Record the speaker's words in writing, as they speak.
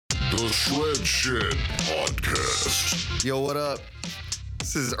The Shred Shed Podcast. Yo, what up?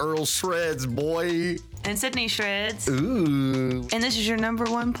 This is Earl Shreds, boy. And Sydney Shreds. Ooh. And this is your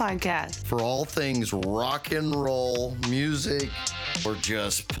 #1 podcast. For all things rock and roll, music, or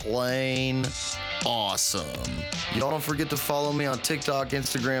just plain awesome. Y'all don't forget to follow me on TikTok,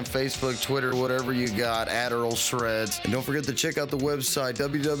 Instagram, Facebook, Twitter, whatever you got, at Earl Shreds. And don't forget to check out the website,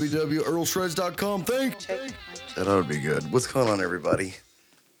 www.earlshreds.com. Thanks. That ought to be good. What's going on, everybody?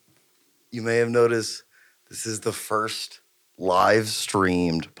 You may have noticed this is the first live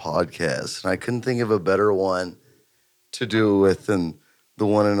streamed podcast, and I couldn't think of a better one to do it with than the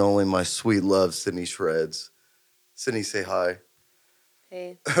one and only my sweet love, Sydney Shreds. Sydney, say hi.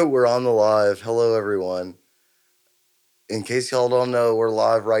 Hey. We're on the live. Hello, everyone. In case y'all don't know, we're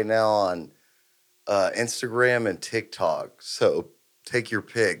live right now on Instagram and TikTok. So take your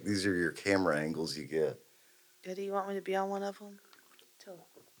pick. These are your camera angles you get. Do you want me to be on one of them? To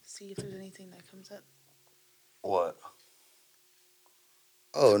see if there's anything that comes up. What?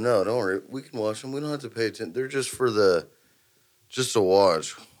 Oh, no, don't worry. We can watch them. We don't have to pay attention. They're just just to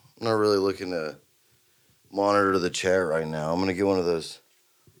watch. I'm not really looking to monitor the chat right now. I'm going to get one of those,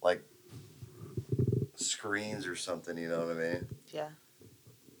 like, screens or something, you know what I mean? Yeah.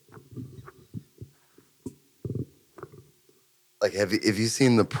 Like, have you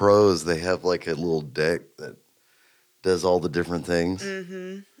seen the pros? They have, like, a little deck that does all the different things.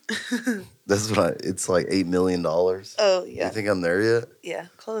 Mm-hmm. That's what it's like $8 million. Oh, yeah. You think I'm there yet? Yeah,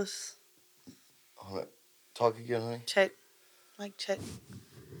 close. Talk again, honey. Check. Mic check.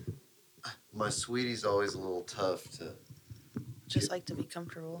 My sweetie's always a little tough to... Just like to be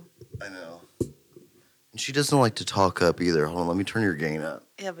comfortable. I know. And she doesn't like to talk up either. Hold on, let me turn your gain up.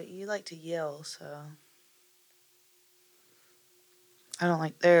 Yeah, but you like to yell, so... I don't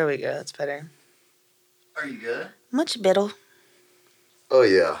like... There we go. That's better. Are you good? Much better. Oh,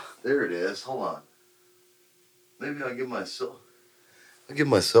 yeah. There it is. Hold on. Maybe I'll give myself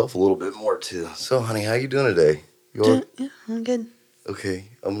a little bit more, too. So, honey, how you doing today? You all right? Yeah, I'm good. Okay.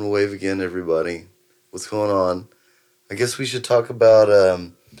 I'm going to wave again, everybody. What's going on? I guess we should talk about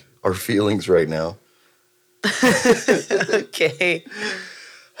our feelings right now. Okay.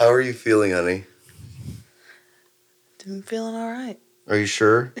 How are you feeling, honey? I'm feeling all right. Are you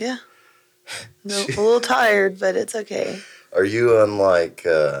sure? Yeah. No, a little tired, but it's okay. Are you on, like,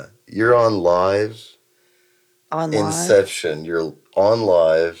 you're on live? On live? Inception. You're on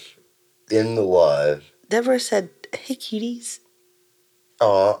live, in the live. Deborah said, hey, cuties.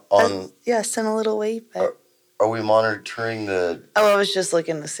 On... Yeah, I sent a little wave back. Are we monitoring the... Oh, I was just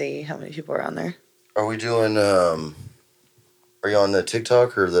looking to see how many people are on there. Are we doing, are you on the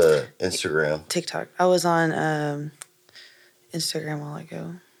TikTok or the Instagram? TikTok. I was on Instagram a while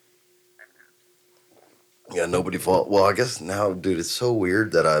ago. Yeah, nobody followed. Well, I guess now, dude, it's so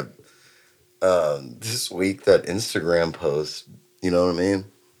weird that this week, that Instagram post, you know what I mean?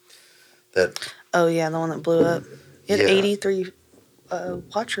 Oh, yeah, the one that blew up. It had Yeah. 83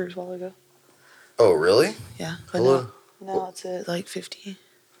 watchers a while ago. Oh, really? Yeah. But Hello? now it's at like 50.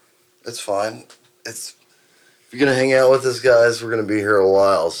 That's fine. If you're going to hang out with us, guys, we're going to be here a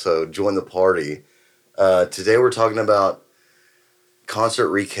while, so join the party. Today we're talking about concert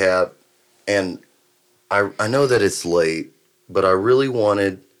recap, and I know that it's late, but I really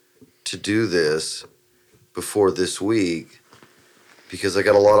wanted to do this before this week because I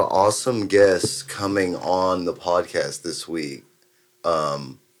got a lot of awesome guests coming on the podcast this week.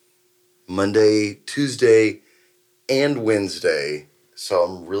 Monday, Tuesday, and Wednesday. So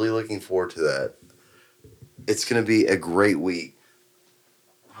I'm really looking forward to that. It's going to be a great week.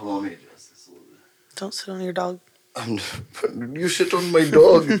 Hold on, let me adjust this a little bit. Don't sit on your dog. You shit on my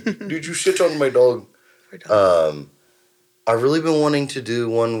dog. Did you shit on my dog? I've really been wanting to do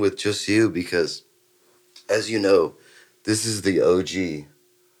one with just you because, as you know, this is the OG.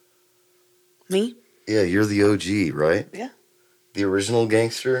 Me? Yeah, you're the OG, right? Yeah. The original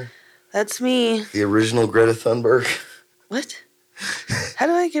gangster? That's me. The original Greta Thunberg? What? How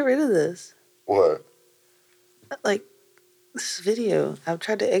do I get rid of this? What? Like, this video. I've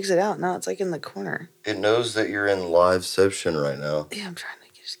tried to exit out. Now it's like in the corner. It knows that you're in liveception right now. Yeah, I'm trying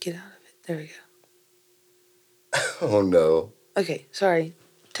to just get out of it. There we go. Oh, no. Okay, sorry.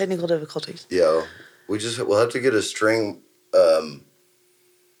 Technical difficulties. Yeah, we'll have to get a string,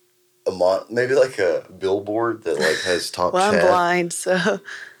 maybe like a billboard that like has top well, chat. I'm blind, so...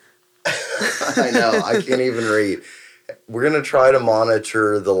 I know, I can't even read. We're going to try to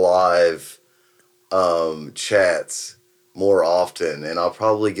monitor the live chats more often, and I'll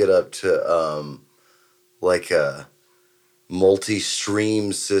probably get up to like a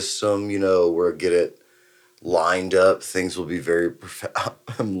multi-stream system, you know, where get it lined up, things will be very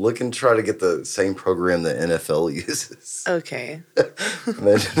I'm looking to try to get the same program the NFL uses. Okay.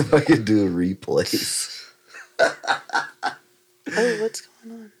 Imagine if I could do replays. Oh, what's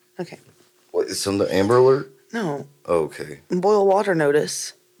going on? Okay. What, is some the Amber Alert? No. Okay. Boil water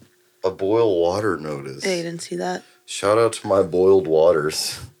notice. A boil water notice. Hey, you didn't see that? Shout out to my boiled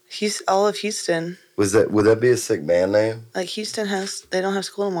waters. All of Houston. Would that be a sick band name? Like Houston they don't have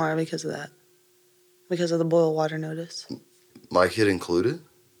school tomorrow because of that. Because of the boil water notice. My kid included?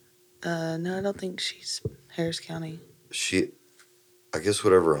 No, I don't think she's Harris County. I guess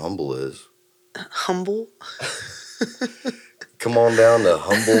whatever Humble is. Humble? Come on down to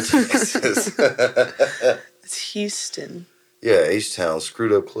Humble, Texas. It's Houston. Yeah, H-Town,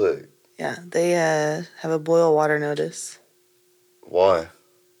 screwed up click. Yeah, they have a boil water notice. Why?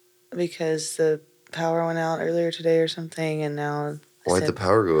 Because the power went out earlier today or something, and now... Why'd the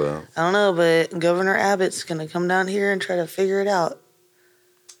power go out? I don't know, but Governor Abbott's going to come down here and try to figure it out.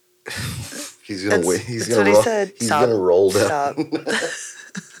 He's going to wait. That's what he said. He's going to roll down.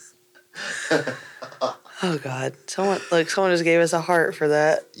 Stop. Oh, God. Someone just gave us a heart for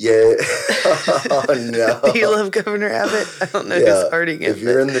that. Yeah. Oh, no. Do you love Governor Abbott? I don't know who's hearting him. If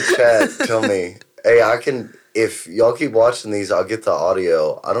you're in the chat, tell me. Hey, if y'all keep watching these, I'll get the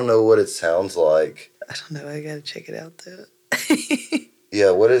audio. I don't know what it sounds like. I don't know. I got to check it out, though.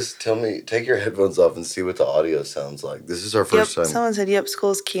 Yeah, tell me, take your headphones off and see what the audio sounds like. This is our first time. Someone said, yep,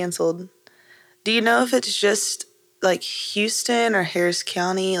 school's canceled. Do you know if it's just, like, Houston or Harris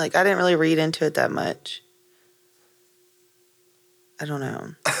County? Like, I didn't really read into it that much. I don't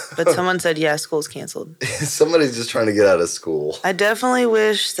know. But someone said, yeah, school's canceled. Somebody's just trying to get out of school. I definitely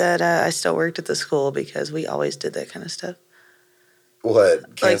wish that I still worked at the school because we always did that kind of stuff.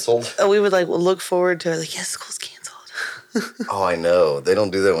 What? Canceled? Like, we would, like, look forward to it. Like, yes, school's canceled. Oh, I know. They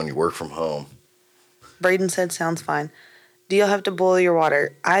don't do that when you work from home. Braden said, sounds fine. Do y'all have to boil your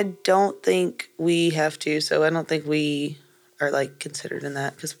water? I don't think we have to, so I don't think we are, like, considered in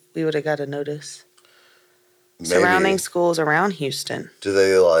that because we would have got a notice. Maybe. Surrounding schools around Houston. Do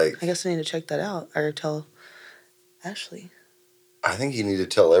they, like... I guess I need to check that out or tell Ashley. I think you need to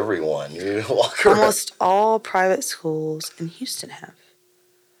tell everyone. You need to walk around. Almost all private schools in Houston have.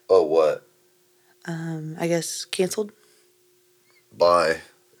 Oh, what? I guess canceled. Bye.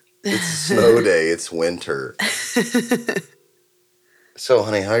 It's snow day. It's winter. So,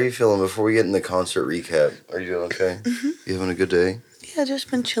 honey, how are you feeling before we get in the concert recap? Are you doing okay? Mm-hmm. You having a good day? Yeah, just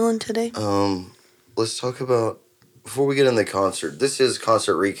been chilling today. Let's talk about, before we get in the concert, this is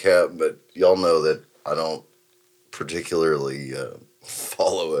concert recap, but y'all know that I don't particularly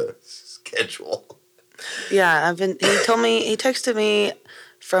follow a schedule. Yeah, he texted me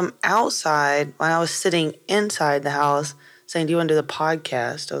from outside when I was sitting inside the house saying, do you want to do the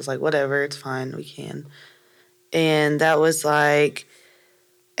podcast? I was like, whatever, it's fine, we can. And that was like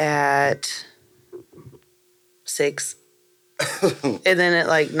at 6. And then at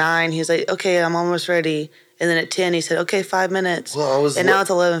like 9, he was like, okay, I'm almost ready. And then at 10, he said, okay, 5 minutes. Well, now it's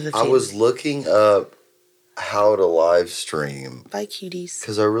 11:15. I was looking up how to live stream. Bye, cuties.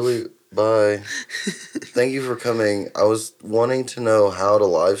 Because bye. Thank you for coming. I was wanting to know how to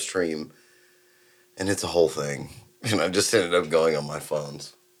live stream, and it's a whole thing. And I just ended up going on my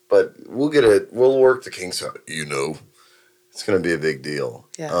phones. But we'll work the kinks out, you know. It's going to be a big deal.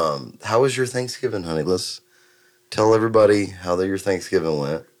 Yeah. How was your Thanksgiving, honey? Let's tell everybody how your Thanksgiving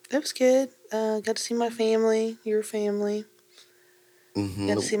went. It was good. Got to see my family, your family. Mm-hmm.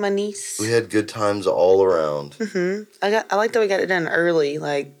 Got to see my niece. We had good times all around. Mm-hmm. I like that we got it done early,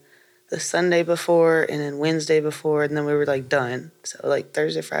 like the Sunday before and then Wednesday before, and then we were like done. So like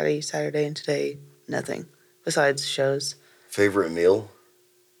Thursday, Friday, Saturday, and today, nothing besides shows. Favorite meal?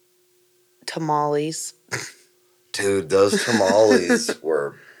 Tamales. Dude, those tamales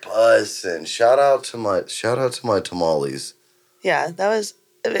were bussin'. Shout out to my tamales. Yeah, that was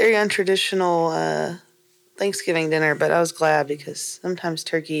a very untraditional Thanksgiving dinner, but I was glad because sometimes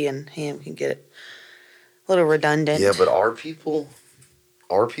turkey and ham can get a little redundant. Yeah, but our people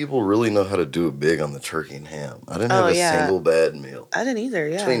really know how to do it big on the turkey and ham. I didn't have a single bad meal. I didn't either,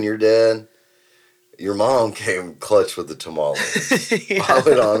 yeah. Between your dad, your mom came clutch with the tamales. Yeah. I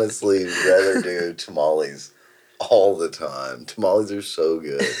would honestly rather do tamales all the time. Tamales are so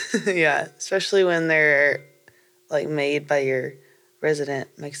good. Yeah, especially when they're like made by your resident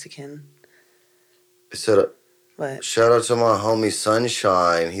Mexican. What? Shout out to my homie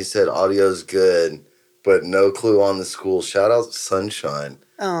Sunshine. He said audio's good, but no clue on the school. Shout out Sunshine.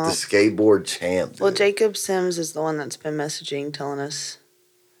 Oh. The skateboard champ. Dude. Well, Jacob Sims is the one that's been messaging telling us.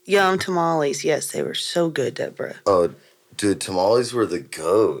 Yum tamales. Yes, they were so good, Deborah. Oh, dude, tamales were the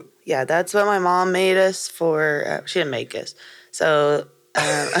GOAT. Yeah, that's what my mom made us for. She didn't make us. So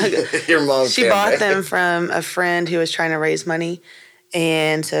Your mom she can't bought make them it. from a friend who was trying to raise money.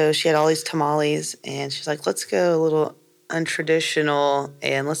 And so she had all these tamales. And she's like, let's go a little untraditional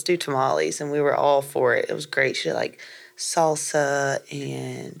and let's do tamales. And we were all for it. It was great. She had like salsa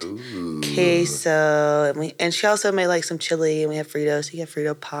and Ooh. queso. And she also made like some chili. And we had Fritos. So you had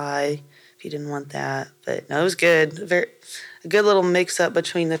Frito pie if you didn't want that. But no, it was good. A good little mix up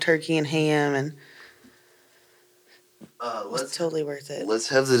between the turkey and ham, and it was totally worth it. Let's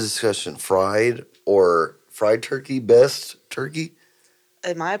have the discussion. Fried turkey, best turkey?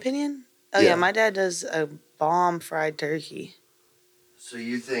 In my opinion, Yeah. my dad does a bomb fried turkey. So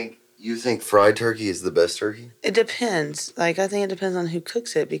you think fried turkey is the best turkey? It depends. Like I think it depends on who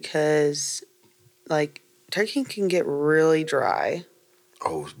cooks it because, like, turkey can get really dry.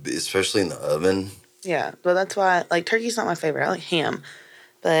 Oh, especially in the oven. Yeah, but that's why like turkey's not my favorite. I like ham,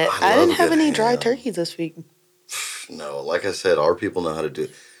 but I I love didn't have good any dry ham. turkey this week. No, like I said, our people know how to do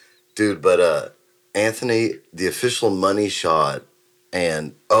it. Dude, but Anthony, the official money shot,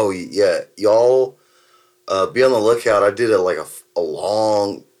 and oh yeah, y'all be on the lookout. I did a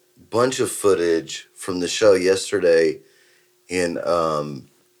long bunch of footage from the show yesterday in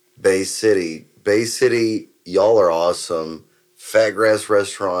Bay City. Bay City, y'all are awesome. Fat Grass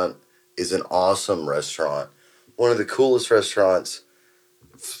Restaurant is an awesome restaurant. One of the coolest restaurants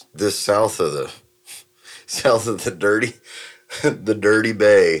this south of the dirty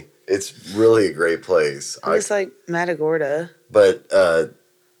bay. It's really a great place. It's like Matagorda. But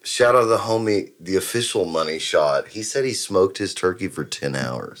shout out to the homie, the official money shot. He said he smoked his turkey for 10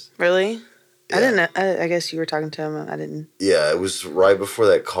 hours. Really? Yeah. I didn't know. I guess you were talking to him. I didn't. Yeah, it was right before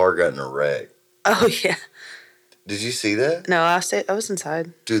that car got in a wreck. Oh yeah. Did you see that? No, I was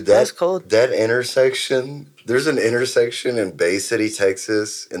inside. Dude, that was cold. That intersection, there's an intersection in Bay City,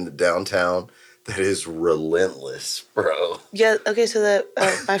 Texas, in the downtown that is relentless, bro. Yeah. Okay. So that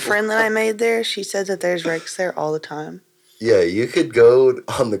my friend that I made there, she said that there's wrecks there all the time. Yeah, you could go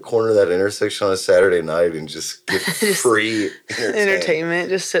on the corner of that intersection on a Saturday night and just get free entertainment.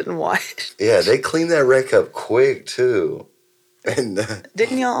 Just sit and watch. Yeah, they cleaned that wreck up quick too. And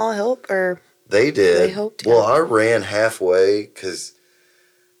didn't y'all all help or? They did. They helped. Well, I ran halfway because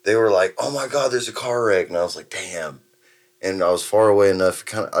they were like, "Oh my God, there's a car wreck," and I was like, "Damn!" And I was far away enough,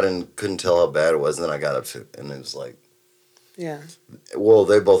 couldn't tell how bad it was. And then I got up to, and it was like, yeah. Well,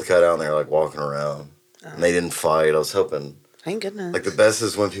 they both got out and they were like walking around, and they didn't fight. I was hoping. Thank goodness. Like the best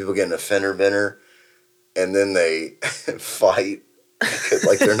is when people get in a fender bender, and then they fight,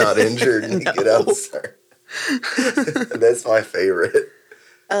 like they're not injured, and they get outside. That's my favorite.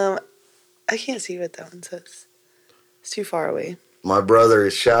 I can't see what that one says. It's too far away. My brother,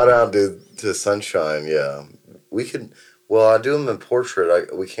 shout out to Sunshine. Yeah, we could. Well, I do him in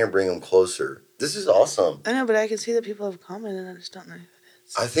portrait. We can't bring him closer. This is awesome. I know, but I can see that people have commented. I just don't know who it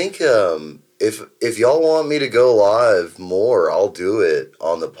is. I think if y'all want me to go live more, I'll do it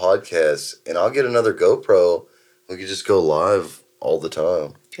on the podcast, and I'll get another GoPro. We could just go live all the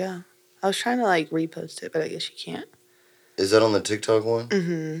time. Yeah, I was trying to like repost it, but I guess you can't. Is that on the TikTok one?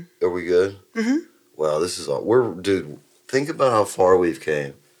 Mm-hmm. Are we good? Mm-hmm. Wow, this is all. Dude, think about how far we've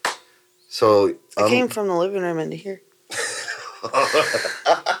came. So I came from the living room into here.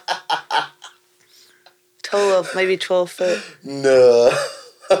 Total of maybe 12 foot. No.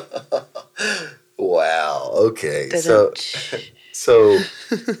 Wow. Okay. So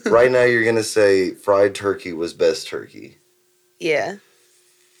right now you're gonna say fried turkey was best turkey. Yeah.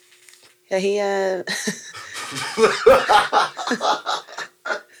 Yeah, he had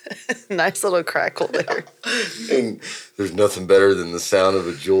nice little crackle there. And there's nothing better than the sound of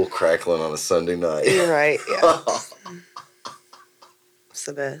a jewel crackling on a Sunday night. You're right. Yeah. It's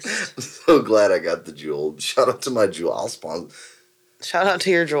the best. I'm so glad I got the jewel. Shout out to my jewel. I'll sponsor. Shout out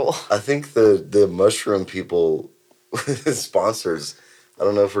to your Joel. I think the mushroom people sponsors. I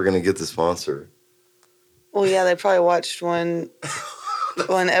don't know if we're gonna get the sponsor. Well, yeah, they probably watched one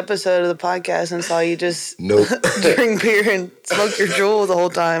episode of the podcast and saw you just drink beer and smoke your Joel the whole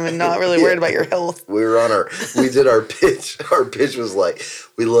time and not really worried about your health. We did our pitch. Our pitch was like,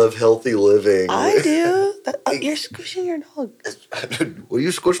 we love healthy living. I do. You're squishing your dog. Will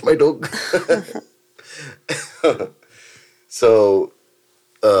you squish my dog? So,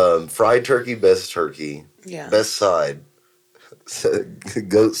 fried turkey, best turkey. Yeah. Best side.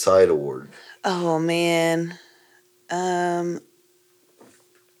 Goat side award. Oh, man.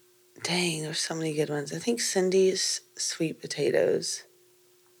 Dang, there's so many good ones. I think Cindy's sweet potatoes.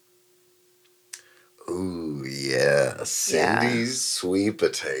 Ooh, yeah. Cindy's sweet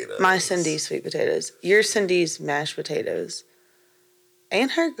potatoes. My Cindy's sweet potatoes. Your Cindy's mashed potatoes.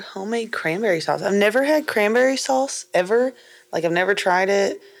 And her homemade cranberry sauce. I've never had cranberry sauce ever. Like, I've never tried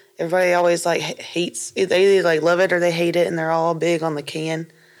it. Everybody always, like, hates it. They either, like, love it or they hate it, and they're all big on the can.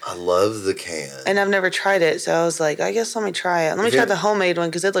 I love the can. And I've never tried it, so I was like, I guess let me try it. Let me try the homemade one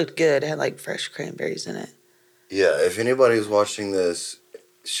because it looked good. It had, like, fresh cranberries in it. Yeah, if anybody's watching this,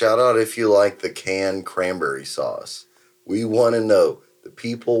 shout out if you like the canned cranberry sauce. We want to know. The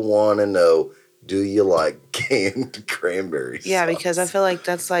people want to know, do you like canned cranberry sauce? Yeah, because I feel like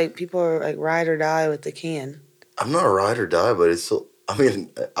that's like, people are like ride or die with the can. I'm not a ride or die, but it's so, I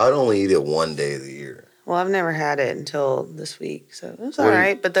mean, I'd only eat it one day of the year. Well, I've never had it until this week, so it was all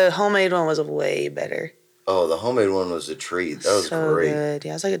right. But the homemade one was way better. Oh, the homemade one was a treat. That was so great. Good.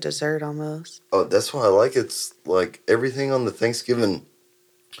 Yeah, it's like a dessert almost. Oh, that's why I like it. It's like everything on the Thanksgiving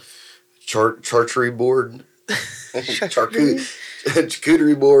charcuterie board.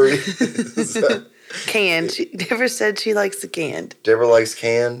 Charcuterie board. Canned. Deborah said she likes the canned. Deborah likes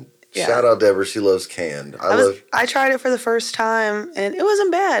canned. Yeah. Shout out Deborah. She loves canned. I tried it for the first time, and it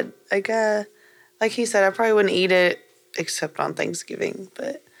wasn't bad. Like he said, I probably wouldn't eat it except on Thanksgiving,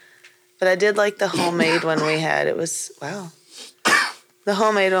 but I did like the homemade one we had. It was, wow. The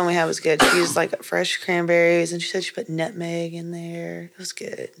homemade one we had was good. She used like fresh cranberries, and she said she put nutmeg in there. It was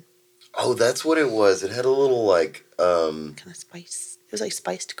good. Oh, that's what it was. It had a little like kind of spice. It was like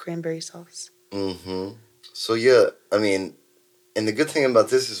spiced cranberry sauce. Mm-hmm. So yeah, I mean, and the good thing about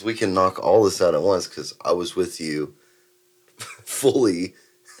this is we can knock all this out at once because I was with you fully.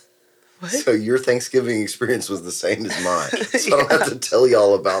 What? So your Thanksgiving experience was the same as mine. So I don't have to tell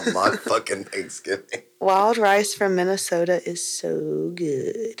y'all about my fucking Thanksgiving. Wild rice from Minnesota is so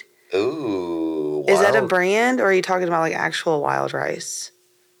good. Ooh. Is that a brand, or are you talking about like actual wild rice?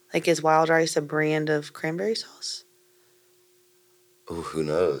 Like, is wild rice a brand of cranberry sauce? Oh, who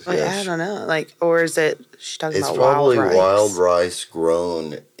knows? Like, I don't know. Like, or is it? She's talking about wild rice. It's probably wild rice rice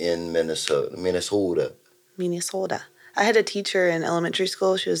grown in Minnesota. Minnesota. I had a teacher in elementary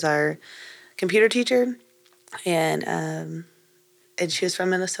school. She was our computer teacher, and she was from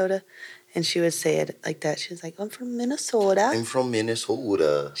Minnesota, and she would say it like that. She was like, "I'm from Minnesota." I'm from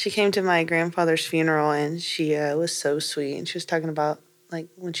Minnesota. She came to my grandfather's funeral, and she was so sweet. And she was talking about like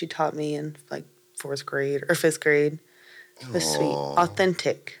when she taught me in like 4th grade or 5th grade. It was sweet,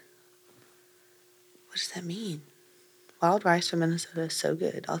 authentic. What does that mean? Wild rice from Minnesota is so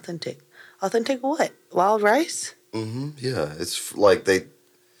good, authentic. Authentic what? Wild rice? Mm-hmm. Yeah, it's like they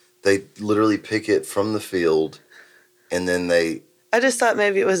literally pick it from the field, and then they. I just thought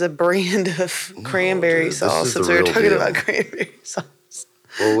maybe it was a brand of cranberry sauce since we were talking about cranberry sauce.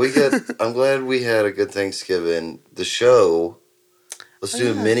 Well, I'm glad we had a good Thanksgiving. The show. Let's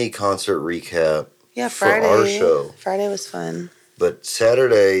do a mini concert recap. Yeah, Friday. For our show. Friday was fun. But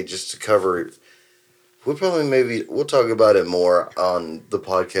Saturday, just to cover it, we'll talk about it more on the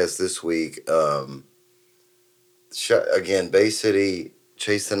podcast this week. Again, Bay City,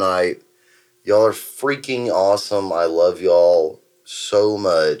 Chase the Night. Y'all are freaking awesome. I love y'all so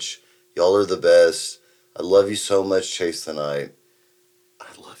much. Y'all are the best. I love you so much, Chase the Night. I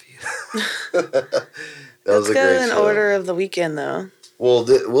love you. Let's go in order of the weekend, though. Well,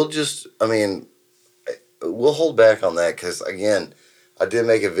 we'll hold back on that because, again, I did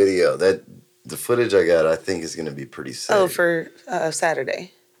make a video. That the footage I got, I think, is going to be pretty sick. Oh, for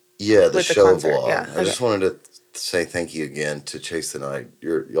Saturday? Yeah, the show vlog. Yeah, okay. I just wanted to say thank you again to Chase the Night.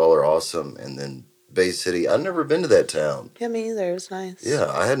 Y'all are awesome. And then Bay City. I've never been to that town. Yeah, me either. It was nice.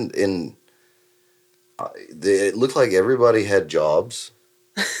 Yeah, I hadn't. It looked like everybody had jobs.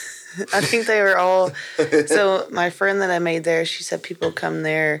 I think they were all. So my friend that I made there, she said people come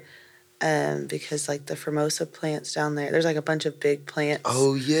there because like the Formosa plants down there. There's like a bunch of big plants.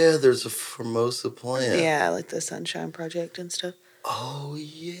 Oh yeah, there's a Formosa plant. Yeah, like the Sunshine Project and stuff. Oh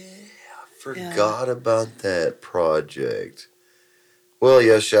yeah, I forgot about that project. Well,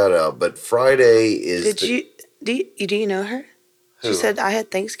 yeah, shout out. But Friday is. Do you know her? Who? She said I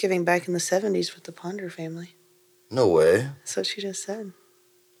had Thanksgiving back in the 70s with the Ponder family. No way. That's what she just said.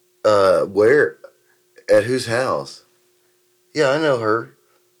 Where? At whose house? Yeah, I know her.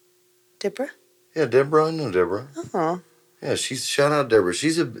 Deborah? Yeah, Deborah. I know Deborah. Oh. Yeah, shout out Deborah.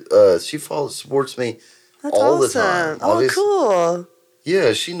 She supports me That's all awesome. the time. Oh, cool.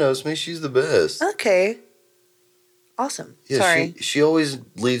 Yeah, she knows me. She's the best. Okay. Awesome. Yeah, sorry. She always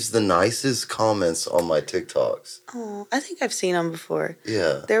leaves the nicest comments on my TikToks. Oh, I think I've seen them before.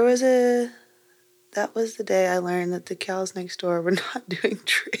 Yeah. That was the day I learned that the cows next door were not doing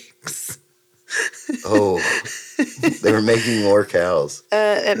tricks. Oh, they were making more cows.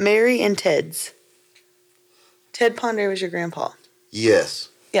 At Mary and Ted's. Ted Ponder was your grandpa. Yes.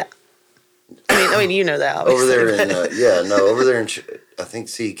 Yeah. I mean, you know that. Obviously, over there in I think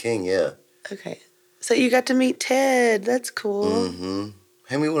C. King, yeah. Okay. So you got to meet Ted. That's cool. Mm-hmm.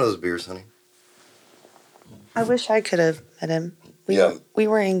 Hand me one of those beers, honey. I wish I could have met him. Yeah. We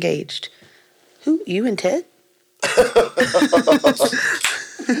were engaged. Who? You and Ted?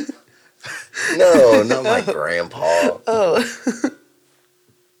 No, not my grandpa. Oh.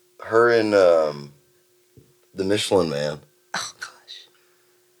 Her and the Michelin Man. Oh,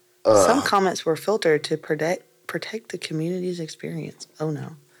 gosh. Some comments were filtered to protect the community's experience. Oh,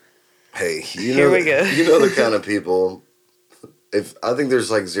 no. Hey, Here we go. You know the kind of people. If I think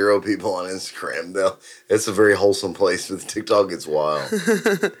there's like 0 people on Instagram, though, it's a very wholesome place. But TikTok gets wild.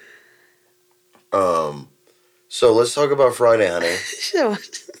 So let's talk about Friday, honey.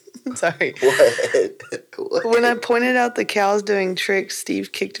 Sorry. What? When I pointed out the cows doing tricks,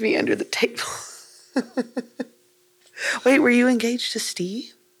 Steve kicked me under the table. Wait, were you engaged to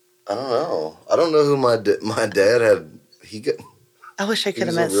Steve? I don't know. I don't know who my dad had. I wish I could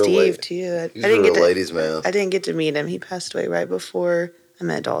have was a met real Steve too. He's a real ladies' man. I didn't get to meet him. He passed away right before I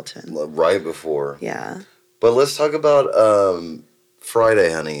met Dalton. Right before. Yeah. But let's talk about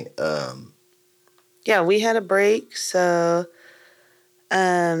Friday, honey. Yeah, we had a break, so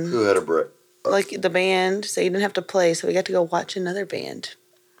Who had a break? like the band, so you didn't have to play, so we got to go watch another band.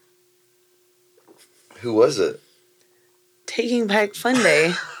 Who was it? Taking Back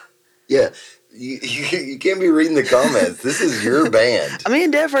Funday. Yeah. You can't be reading the comments. This is your band. Me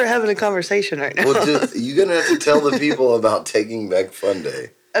and Dev are having a conversation right now. Well, you're going to have to tell the people about Taking Back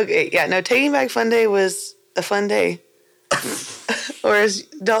Funday. Okay, yeah, no, Taking Back Funday was a fun day. Or as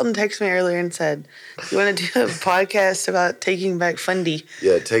Dalton texted me earlier and said, you want to do a podcast about Taking Back Funday?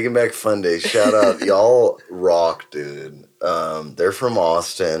 Yeah, Taking Back Funday. Shout out. Y'all rock, dude. They're from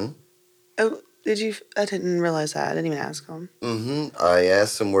Austin. Oh, did you? I didn't realize that. I didn't even ask them. Mm-hmm. I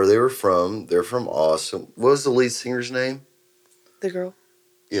asked them where they were from. They're from Austin. What was the lead singer's name? The girl?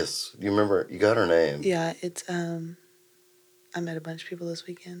 Yes. You remember? You got her name. Yeah, it's, I met a bunch of people this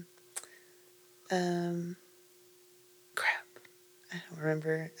weekend. Crap. I don't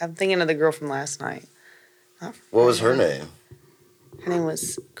remember. I'm thinking of the girl from last night. What was her name? Her name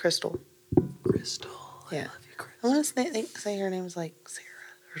was Crystal. Crystal. Yeah. I love you, Crystal. I want to say her name was like Sarah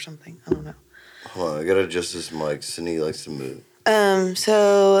or something. I don't know. Hold on, I gotta adjust this mic. Cindy likes to move.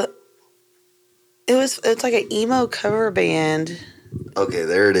 So it's like an emo cover band. Okay,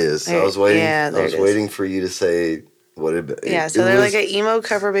 there it is. I was waiting. Yeah, I was waiting for you to say what it. Yeah, so they're like an emo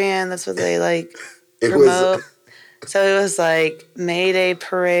cover band. That's what they like It promote. was. So it was like Mayday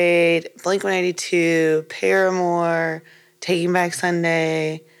Parade, Blink-182, Paramore, Taking Back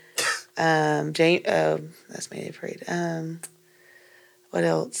Sunday, that's Mayday Parade. What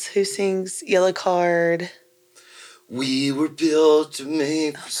else? Who sings Yellow Card? We were built to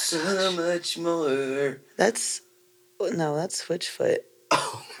make so much more. That's Switchfoot.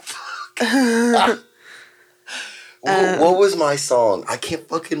 Oh, fuck. What was my song? I can't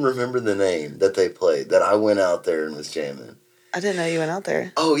fucking remember the name that they played, that I went out there and was jamming. I didn't know you went out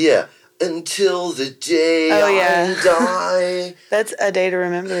there. Oh, yeah. Until the day I die. That's A Day to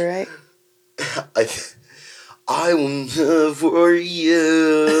Remember, right? I will love for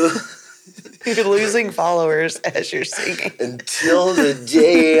you. You're losing followers as you're singing. Until the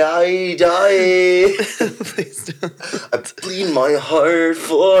day I die. Please don't. I bleed my heart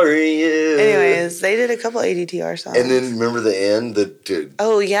for you. Anyways, they did a couple ADTR songs. And then remember the end?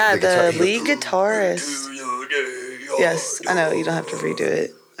 Oh, yeah, the lead guitarist. Yes, I know. You don't have to redo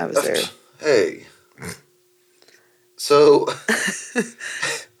it. I was there. Hey. So,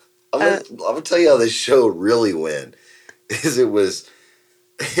 I'm gonna tell you how this show really went. It was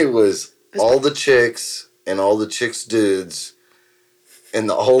all the chicks and all the chicks' dudes and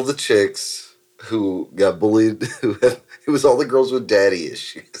all the chicks who got bullied. It was all the girls with daddy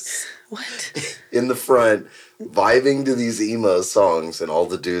issues. What? In the front, vibing to these emo songs, and all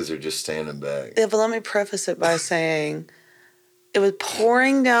the dudes are just standing back. Yeah, but let me preface it by saying it was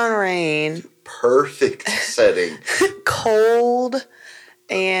pouring down rain. Perfect setting. Cold.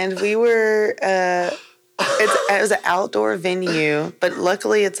 And we were, it was an outdoor venue, but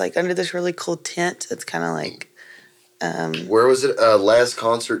luckily it's like under this really cool tent. It's kind of like. Where was it? Last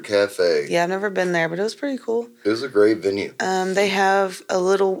Concert Cafe. Yeah, I've never been there, but it was pretty cool. It was a great venue. They have a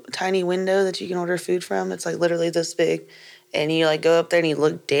little tiny window that you can order food from. It's like literally this big. And you like go up there and you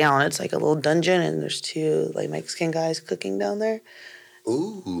look down. It's like a little dungeon and there's 2 like Mexican guys cooking down there.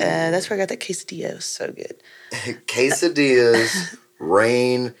 Ooh. That's where I got that quesadilla. It was so good. Quesadillas,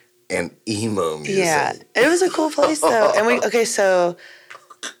 rain, and emo music. Yeah, it was a cool place though. And so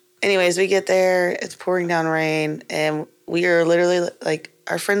anyways, we get there, it's pouring down rain, and we are literally like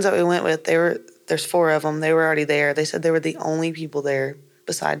our friends that we went with, they're there's 4 of them. They were already there. They said they were the only people there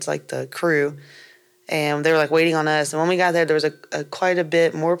besides like the crew, and they were like waiting on us. And when we got there was a quite a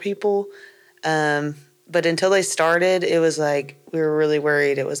bit more people. But until they started, it was like we were really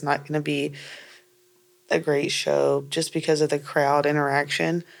worried it was not going to be a great show just because of the crowd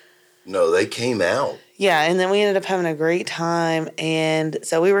interaction. No, they came out. Yeah, and then we ended up having a great time. And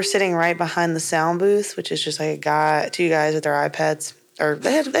so we were sitting right behind the sound booth, which is just like 2 guys with their iPads. Or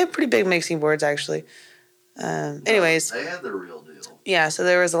they had pretty big mixing boards, actually. Anyways. They had the real deal. Yeah, so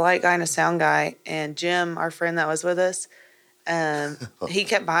there was a light guy and a sound guy. And Jim, our friend that was with us, he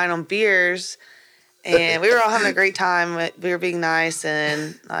kept buying them beers. And we were all having a great time. We were being nice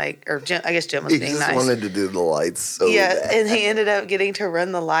and Jim, I guess Jim was being nice. He just wanted to do the lights so bad. And he ended up getting to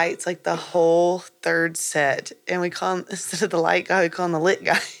run the lights like the whole third set. And we call him, instead of the light guy, we call him the lit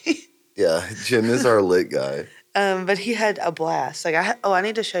guy. Yeah, Jim is our lit guy. But he had a blast. I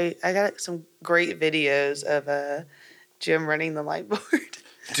need to show you. I got some great videos of Jim running the light board.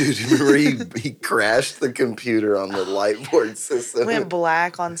 Dude, remember he crashed the computer on the light board system? Went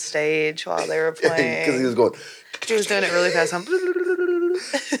black on stage while they were playing. Because he was going... He was doing it really fast.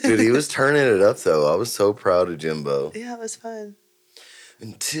 Dude, he was turning it up, though. I was so proud of Jimbo. Yeah, it was fun.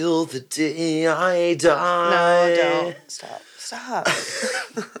 Until the day I die. No, don't. Stop.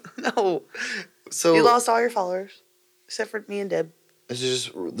 No. So you lost all your followers, except for me and Deb. There's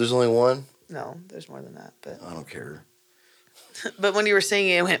only one? No, there's more than that. But I don't care. But when you were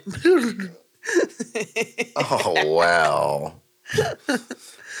singing, it went... Oh, wow.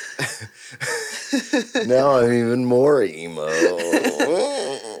 Now I'm even more emo.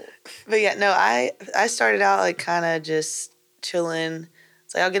 But yeah, no, I started out like kind of just chilling.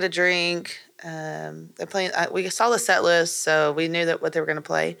 It's like I'll get a drink. They're playing. We saw the set list, so we knew what they were gonna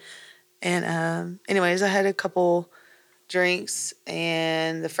play. And anyways, I had a couple drinks,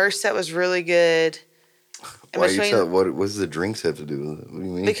 and the first set was really good. Why what does the drinks have to do with it? What do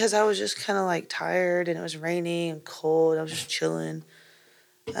you mean? Because I was just kind of like tired, and it was rainy and cold. I was just chilling.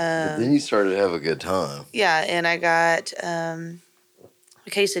 But then you started to have a good time. Yeah, and I got a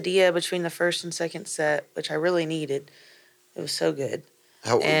quesadilla between the first and second set, which I really needed. It was so good.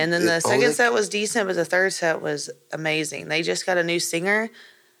 And then the second set was decent, but the third set was amazing. They just got a new singer,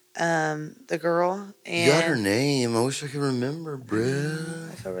 the girl. And you got her name. I wish I could remember,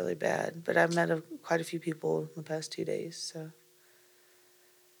 bruh. I feel really bad, but I've met quite a few people in the past 2 days, so.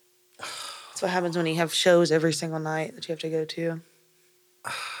 That's what happens when you have shows every single night that you have to go to.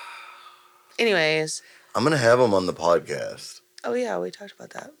 Anyways. I'm going to have them on the podcast. Oh, yeah, we talked about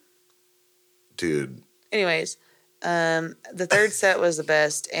that. Dude. Anyways, the third set was the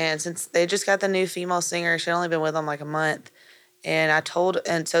best. And since they just got the new female singer, she'd only been with them like a month. And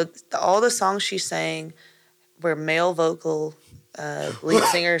all the songs she sang were male vocal lead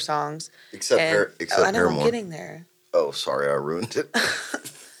singer songs. Except I know, Paramore. I'm getting there. Oh, sorry, I ruined it.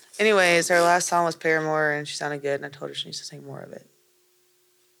 Anyways, her last song was Paramore, and she sounded good, and I told her she needs to sing more of it.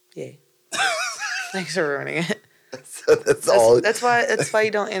 Yay. Thanks for ruining it. That's why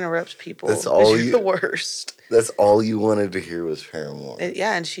you don't interrupt people. That's all you're the worst. That's all you wanted to hear was Paramore.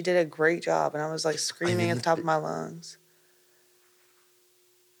 Yeah, and she did a great job, and I was like screaming at the top of my lungs.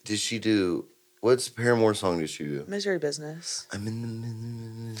 Did she do... What's Paramore song did she do? Misery Business. I'm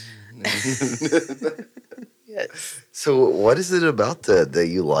in the... Yes. So what is it about that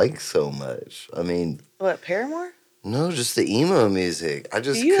you like so much? I mean... What, Paramore? No, just the emo music.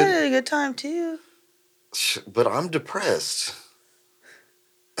 You had a good time, too. But I'm depressed.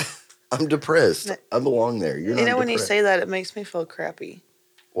 I'm depressed. I belong there. You're not when you say that, it makes me feel crappy.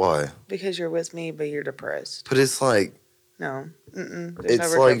 Why? Because you're with me, but you're depressed. But it's like... No. There's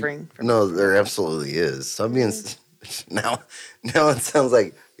no recovering from no, there absolutely is. I'm being... Now it sounds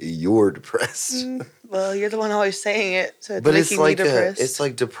like you're depressed. Well, you're the one always saying it, so it's but making me depressed. It's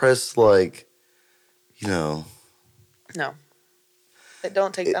like depressed, like, you know... No. I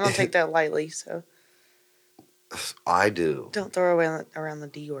don't take that lightly, so... I do. Don't throw away around the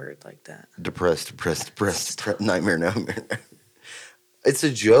D word like that. Depressed, nightmare. It's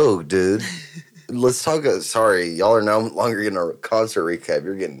a joke, dude. Let's talk. Sorry, y'all are no longer getting a concert recap.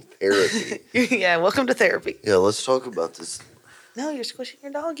 You're getting therapy. Yeah, welcome to therapy. Yeah, let's talk about this. No, you're squishing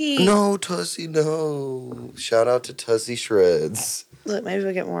your doggy. No, Tussie, no. Shout out to Tussie Shreds. Look, maybe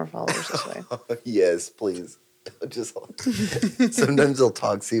we'll get more followers this way. Yes, please. Just sometimes he'll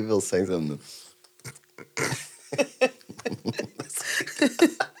talk, see if he'll say something.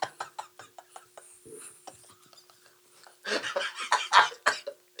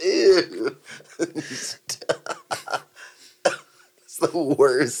 Ew. It's the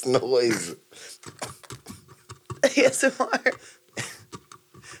worst noise. ASMR.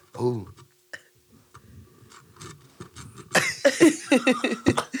 Ooh.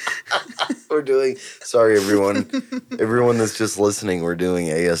 We're doing. Sorry, everyone. Everyone that's just listening, we're doing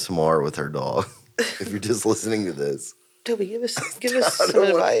ASMR with our dog. If you're just listening to this, Toby, give us I some don't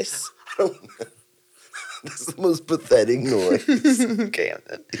want- advice. This is the most pathetic noise. Okay, I'm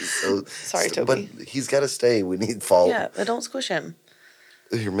done. Sorry, Toby. But he's got to stay. We need follow. Yeah, but don't squish him.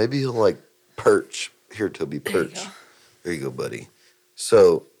 Here, maybe he'll like perch. Here, Toby, There you perch. go. There you go, buddy.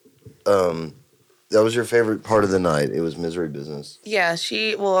 So, that was your favorite part of the night. It was Misery Business. Yeah,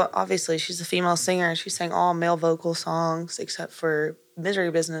 obviously she's a female singer. She sang all male vocal songs except for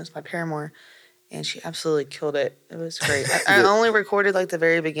Misery Business by Paramore. And she absolutely killed it. It was great. I only recorded like the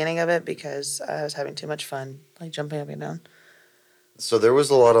very beginning of it because I was having too much fun, like jumping up and down. So there was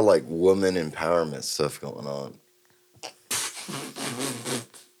a lot of like woman empowerment stuff going on.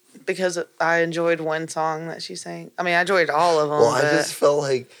 Because I enjoyed one song that she sang. I mean, I enjoyed all of them. Well, I just felt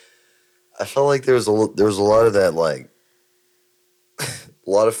like there was a lot of that, like a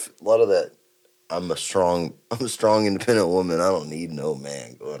lot of that. I'm a strong independent woman. I don't need no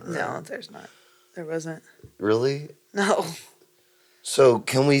man going around. No, there's not. There wasn't. Really? No. So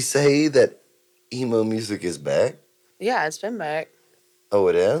can we say that emo music is back? Yeah, it's been back. Oh,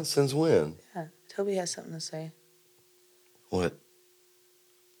 it has? Since when? Yeah, Toby has something to say. What?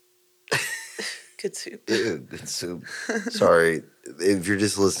 Good soup. Ew, good soup. Sorry. If you're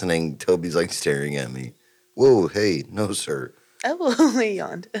just listening, Toby's like staring at me. Whoa, hey, no, sir. Oh, he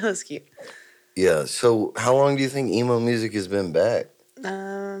yawned. It was cute. Yeah, so how long do you think emo music has been back?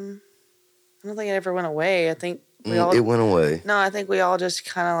 I don't think it ever went away. I think we all. It went away. No, I think we all just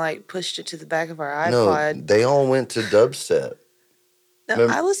kind of like pushed it to the back of our iPod. No, they all went to dubstep. No,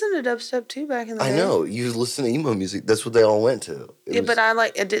 I listened to dubstep too back in the day. I know. You listen to emo music. That's what they all went to. But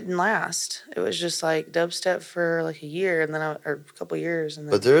it didn't last. It was just like dubstep for like a year or a couple years. And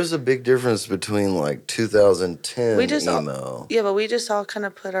then, but there is a big difference between like 2010 emo. But we just all kind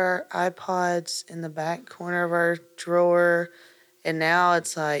of put our iPods in the back corner of our drawer. And now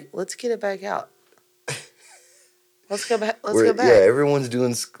it's like, let's get it back out. Let's go back. Go back. Yeah, everyone's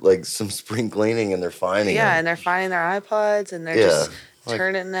doing like some spring cleaning and they're finding them. Yeah, and they're finding their iPods and they're just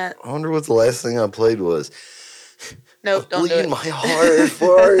turning that. I wonder what the last thing I played was. Nope, don't do it. My heart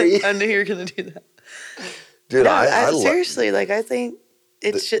for you. I knew you were going to do that. Dude, no, I seriously, like, I think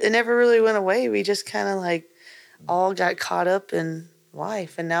it never really went away. We just kind of, like, all got caught up in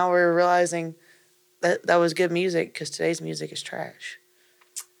life. And now we're realizing that was good music because today's music is trash.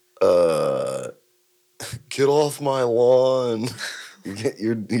 Get off my lawn.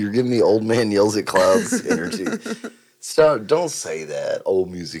 You're giving me old man yells at clouds energy. Stop! Don't say that.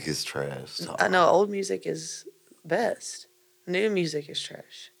 Old music is trash. Stop. I know old music is best. New music is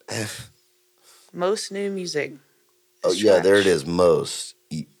trash. Most new music. Yeah, there it is. Most.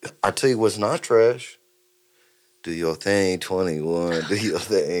 I tell you what's not trash. Do your thing, 21. Do your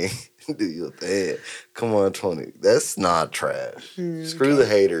thing. Do your thing. Come on, 20. That's not trash. Screw the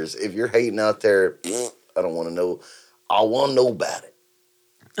haters. If you're hating out there, I don't want to know. I want to know about it.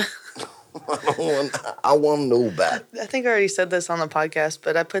 I want to know about it. I think I already said this on the podcast,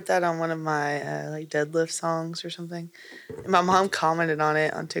 but I put that on one of my like deadlift songs or something. And my mom commented on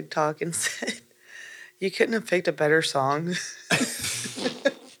it on TikTok and said, "You couldn't have picked a better song."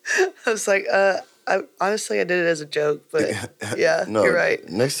 I was like, honestly, I did it as a joke, but yeah, no, you're right.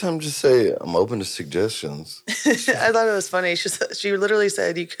 Next time, just say, I'm open to suggestions. I thought it was funny. She literally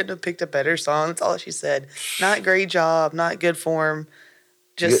said, you couldn't have picked a better song. That's all she said. Not great job, not good form.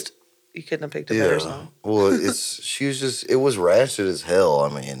 Just, you couldn't have picked a better song. Well, it was ratchet as hell. I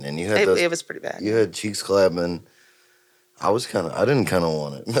mean, and you had it was pretty bad. You had cheeks clapping. I didn't kind of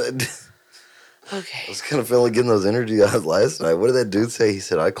want it. Okay. I was kind of feeling getting those energy out last night. What did that dude say? He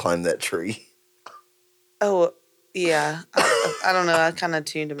said, I climbed that tree. Oh, yeah. I don't know. I kind of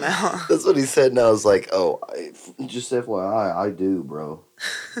tuned him out. That's what he said, and I was like, just FYI, I do, bro.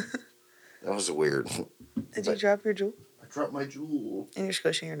 That was weird. Did you drop your jewel? I dropped my jewel. And you're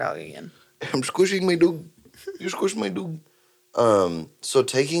squishing your dog again. I'm squishing my dog. You squish my dog. So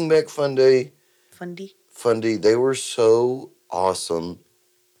Taking Back Funday, they were so awesome.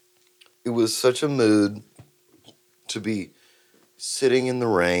 It was such a mood to be sitting in the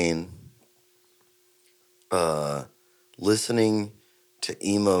rain, listening to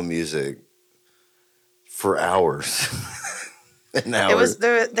emo music for hours. An hour.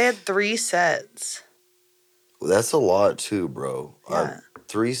 They had 3 sets. Well, that's a lot too, bro. Yeah.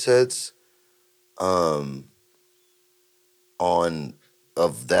 3 sets of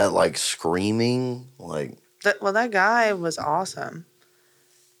that, like, screaming, like. That guy was awesome.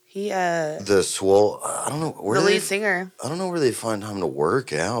 He I don't know where the lead singer. I don't know where they find time to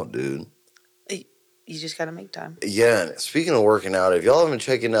work out, dude. you just got to make time. Yeah, and speaking of working out, if y'all haven't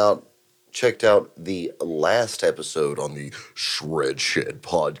checked out the last episode on the Shred Shed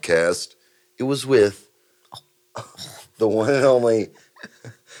podcast, it was with the one and only.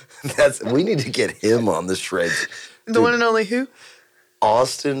 We need to get him on the Shreds. The one and only who?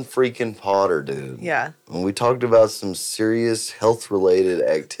 Austin freaking Potter, dude. Yeah. When we talked about some serious health-related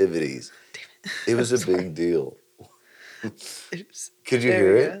activities, it was a big deal. Could you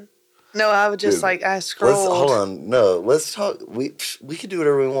hear it? No, I would just Dude, I scrolled. Hold on. No, let's talk. We can do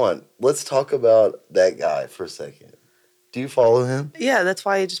whatever we want. Let's talk about that guy for a second. Do you follow him? Yeah, that's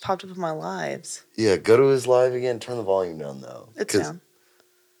why he just popped up in my lives. Yeah, go to his live again. Turn the volume down, though. It's down.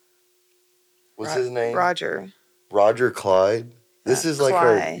 What's his name? Roger. Roger Clyde. This is like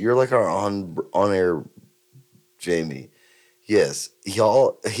Clyde. you're like our on-air Jamie. Yes,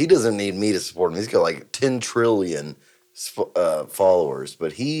 he doesn't need me to support him. He's got like 10 trillion followers,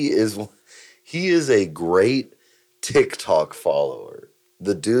 but he is a great TikTok follower.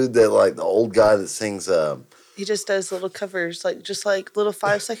 The dude that like the old guy that sings He just does little covers, just like little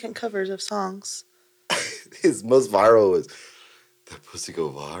 5-second covers of songs. his most viral was that pussy go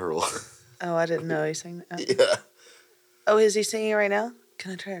viral. Oh, I didn't know he sang that. Yeah. Oh, is he singing right now?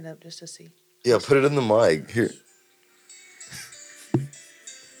 Can I turn it up just to see? Yeah, put it in the mic. Here.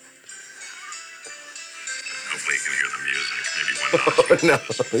 Hopefully you can hear the music. Maybe one No.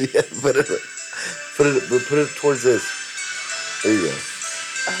 Yeah, put it towards this. There you go.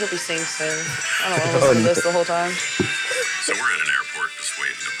 I hope he sings soon. I don't want to listen to this the whole time. So we're at an airport just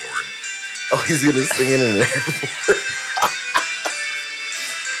waiting to board. Oh, he's gonna sing in an airport.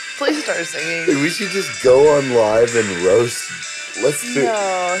 Please start singing. Dude, we should just go on live and roast. Let's do.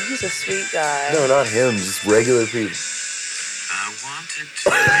 No, he's a sweet guy. No, not him. Just regular people. I wanted to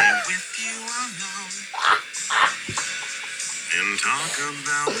be with you alone and talk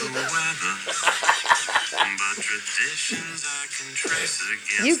about the weather, but traditions I can trace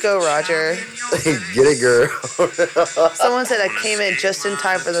against. You go, Roger. Get it, girl. Someone said I came in just in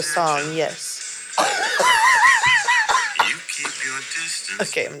time for the song. Yes. You keep your distance.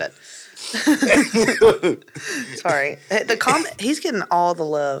 Okay, I'm done. Sorry. He's getting all the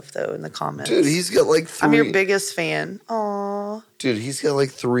love though in the comments. Dude, he's got like 3. I'm your biggest fan. Aw. Dude, he's got like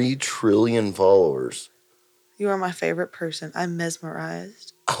 3 trillion followers. You are my favorite person. I'm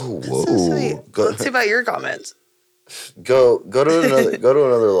mesmerized. Oh, whoa. So sweet. Let's see about your comments. Go to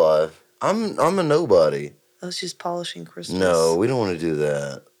another live. I'm a nobody. Oh, she's polishing crystals. No, we don't want to do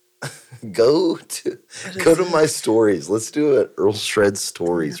that. Go to my stories. Let's do it. Earl Shred's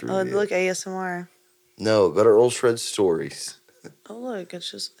stories review. Oh, look, ASMR. No, go to Earl Shred's stories. Oh, look,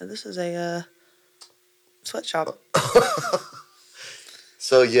 this is a sweatshop.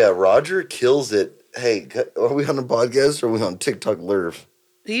 So yeah, Roger kills it. Hey, are we on a podcast or are we on TikTok Live?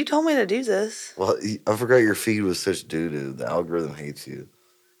 You told me to do this. Well, I forgot your feed was such doo-doo. The algorithm hates you.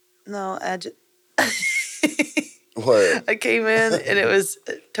 No, What? I came in and it was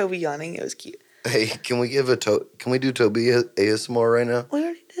Toby yawning. It was cute. Hey, can we do Toby ASMR right now? We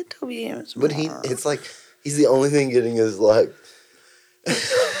already did Toby ASMR. But it's like he's the only thing getting his like,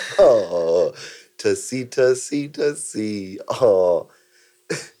 oh, to see. Oh,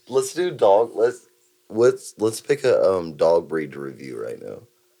 let's do dog. Let's pick a dog breed to review right now.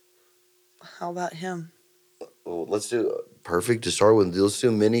 How about him? Well, let's do perfect to start with. Let's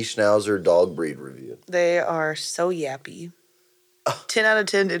do mini Schnauzer dog breed review. They are so yappy. 10 out of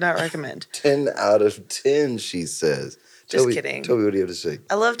 10 do not recommend. 10 out of 10, she says. Just kidding. Toby, what do you have to say?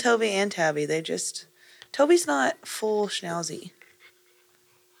 I love Toby and Tabby. Toby's not full schnauzy.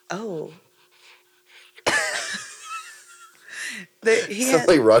 Oh. Sounds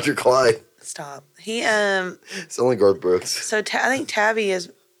like Roger Clyde. Stop. He It's only Garth Brooks. So I think Tabby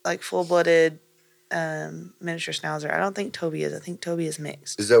is like full-blooded miniature schnauzer. I don't think Toby is. I think Toby is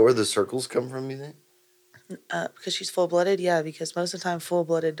mixed. Is that where the circles come from, you think? Because she's full-blooded? Yeah, because most of the time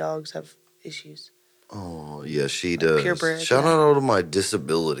full-blooded dogs have issues. Oh, yeah, she does. Purebred. Shout out all to my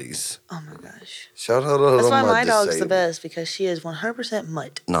disabilities. Oh, my gosh. Shout out all That's to why my my dog's the disabled. best, because she is 100%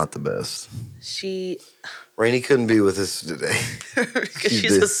 mutt. Not the best. She... Rainey couldn't be with us today. Because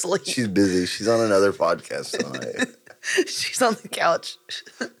she's asleep. She's busy. She's on another podcast tonight. She's on the couch.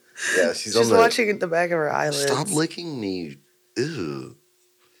 Yeah, she's watching at the back of her eyelids. Stop licking me. Ew.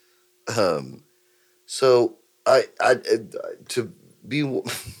 So I to be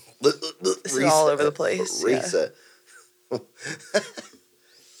this is all over the place. Reset. Yeah.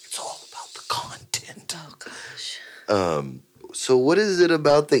 It's all about the content. Oh gosh. So what is it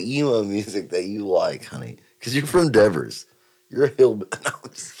about the emo music that you like, honey? Because you're from Devers. You're a hillbilly. No, I'm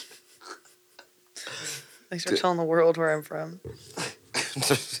just kidding. Thanks for telling the world where I'm from.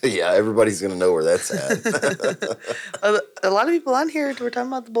 Yeah, everybody's gonna know where that's at. A lot of people on here were talking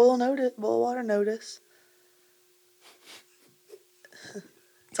about the boil water notice.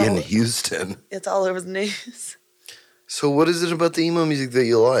 In Houston. It's all over the news. So what is it about the emo music that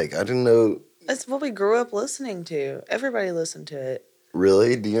you like? I didn't know. It's what we grew up listening to. Everybody listened to it.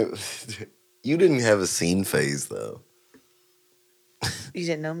 Really? You didn't have a scene phase though. You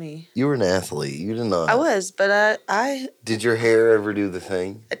didn't know me. You were an athlete. You did not. I was, but I Did your hair ever do the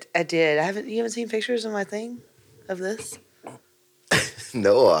thing? I did. You haven't seen pictures of my thing, of this.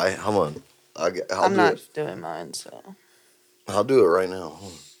 No, come on. I'm not doing mine, so. I'll do it right now.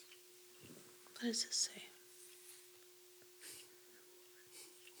 What does this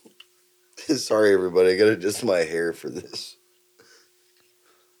say? Sorry, everybody. I gotta adjust my hair for this.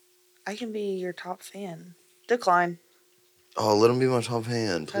 I can be your top fan. Decline. Oh, let him be my top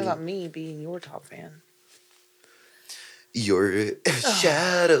fan, Talk please. about me being your top fan. Your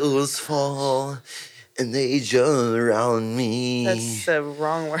shadows fall and they jump around me. That's the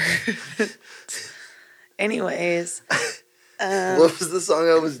wrong word. Anyways. What was the song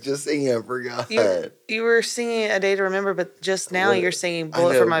I was just singing? I forgot. You were singing A Day to Remember, but just now you're singing I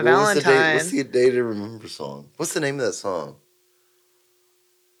Bullet know, for My but Valentine. What's the Day to Remember song? What's the name of that song?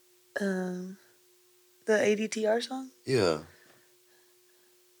 The ADTR song? Yeah.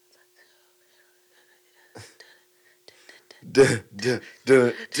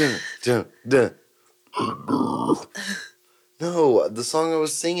 No, the song I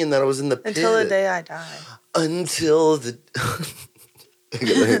was singing that I was in the pit. Until the Day I Die. Until the I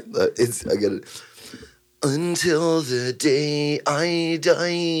get it. Until the day I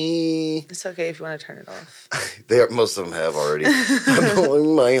die. It's okay if you want to turn it off. Most of them have already. I'm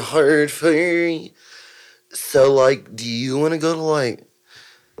pulling my heart for you. So, like, do you want to go to, like,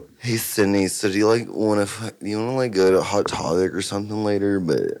 hey, Sydney, so do you, like, want to, like, go to Hot Topic or something later?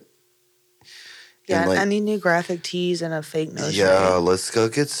 But, yeah, like, I need new graphic tees and a fake nose yeah, ring. let's go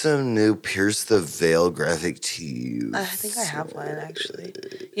get some new Pierce the Veil graphic tees. I think I have one, actually.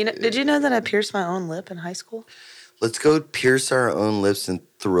 Did you know that I pierced my own lip in high school? Let's go pierce our own lips and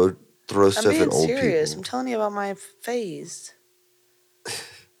throw stuff at old serious. people. I'm telling you about my phase.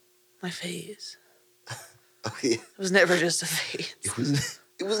 My phase. Oh, yeah. It was never just a phase.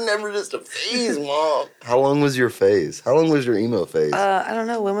 It was never just a phase, Mom. How long was your phase? How long was your emo phase? I don't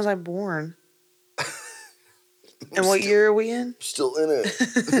know. When was I born? And what year are we in? Still in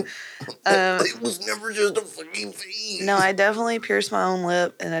it. It was never just a fucking phase. No, I definitely pierced my own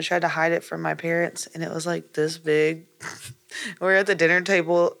lip, and I tried to hide it from my parents, and it was like this big. We're at the dinner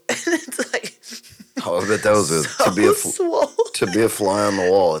table, and it's like. Oh, I bet that was to be a fly on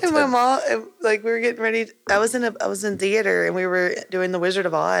the wall. And my mom, like, we were getting ready. I was in theater, and we were doing The Wizard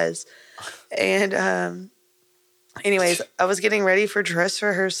of Oz, and anyways, I was getting ready for dress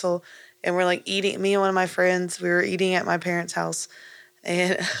rehearsal, and we're like eating. Me and one of my friends, we were eating at my parents' house,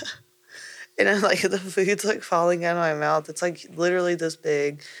 and I'm like, the food's like falling out of my mouth. It's like literally this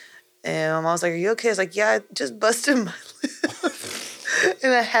big, and my mom's like, "Are you okay?" I was like, "Yeah, I just busted my lip,"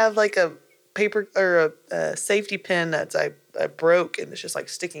 and I have like a paper or a safety pin that I broke, and it's just like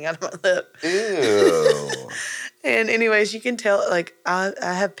sticking out of my lip. Ew. And anyways, you can tell, like, I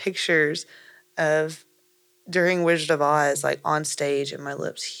have pictures of during Wizard of Oz, like on stage, and my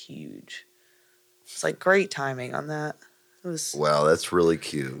lip's huge. It's like great timing on that. It was Wow, that's really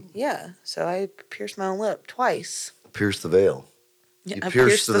cute. Yeah. So I pierced my own lip twice. Pierce the veil. Yeah, You I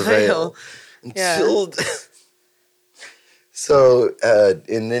pierced the veil. Until So,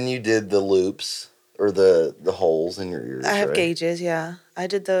 and then you did the loops or the holes in your ears. I have right? gauges. Yeah, I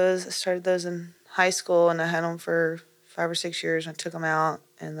did those. I started those in high school, and I had them for 5 or 6 years. I took them out,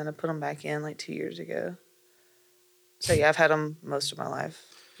 and then I put them back in like 2 years ago. So yeah, I've had them most of my life.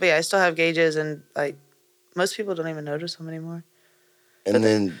 But yeah, I still have gauges, and like most people don't even notice them anymore. And But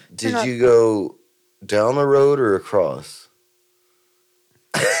then did you go down the road or across?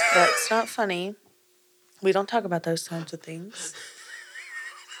 That's not funny. We don't talk about those kinds of things.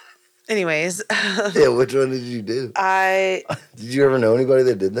 Anyways. Yeah, which one did you do? Did you ever know anybody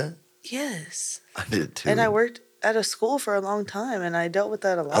that did that? Yes. I did too. And I worked at a school for a long time, and I dealt with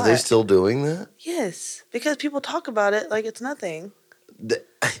that a lot. Are they still doing that? Yes, because people talk about it like it's nothing.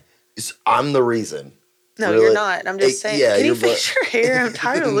 I'm the reason. No, really? You're not. I'm just saying. Yeah, can you fix your hair? I'm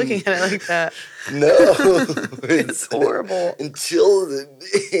tired of looking at it like that. No. It's horrible. Until the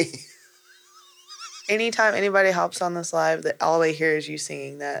day. Anytime anybody hops on this live, all they hear is you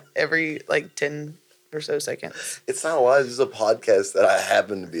singing that every like 10 or so seconds. It's not live. This is a podcast that I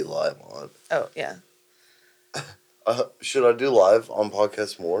happen to be live on. Oh, yeah. Should I do live on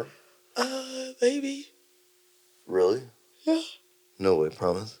podcasts more? Maybe. Really? Yeah. No way,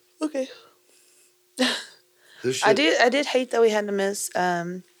 promise. Okay. This I shit. did hate that we had to miss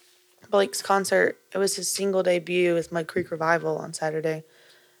Blake's concert. It was his single debut with Mud Creek Revival on Saturday.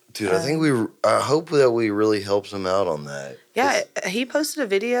 Dude, I think I hope that we really helped him out on that. Yeah, he posted a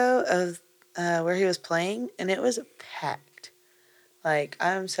video of where he was playing, and it was packed. Like,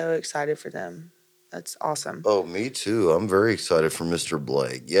 I'm so excited for them. That's awesome. Oh, me too. I'm very excited for Mr.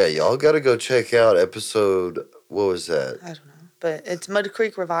 Blake. Yeah, y'all got to go check out episode. What was that? I don't know. But it's Mud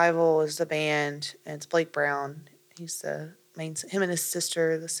Creek Revival is the band, and it's Blake Brown. He's the main, him and his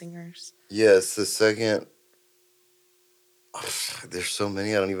sister, the singers. Yeah, it's the second. There's so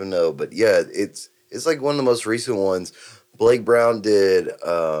many I don't even know, but yeah, it's like one of the most recent ones. Blake Brown did.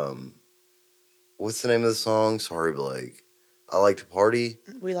 What's the name of the song? Sorry, Blake. I like to party.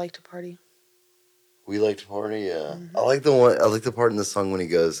 We like to party. We like to party. Yeah, Mm-hmm. I like the one. I like the part in the song when he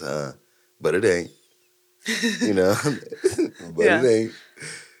goes, "But it ain't." You know, but Yeah. it ain't.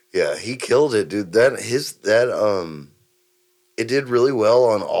 Yeah, he killed it, dude. It did really well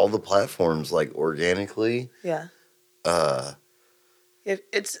on all the platforms, like organically. Yeah. Uh,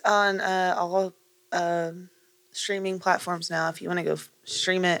 It's on all streaming platforms now. If you want to go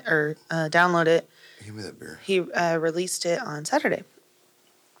stream it or download it, give me that beer. he released it on Saturday.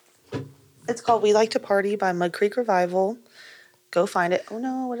 It's called We Like to Party by Mud Creek Revival. Go find it. Oh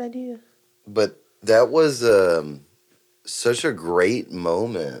no, what did I do? But that was such a great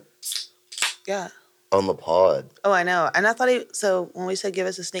moment Yeah. on the pod. Oh, I know. And I thought so when we said give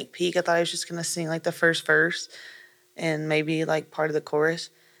us a sneak peek, I thought he was just going to sing like the first verse and maybe like part of the chorus.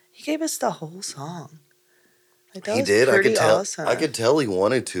 He gave us the whole song. Like, that He was did. pretty Awesome. I awesome. could tell he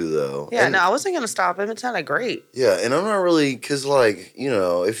wanted to, though. Yeah, And, no, I wasn't going to stop him. It sounded great. yeah, and I'm not really, because, like, you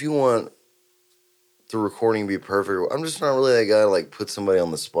know, if you want the recording to be perfect, I'm just not really that guy to, like, put somebody on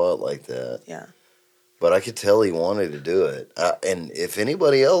the spot like that. Yeah. But I could tell he wanted to do it. And if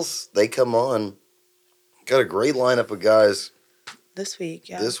anybody else, they come on. Got a great lineup of guys This week,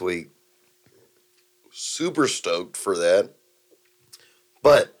 yeah. this week. Super stoked for that.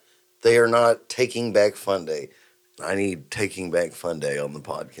 But they are not taking back Funday. I need Taking Back Funday on the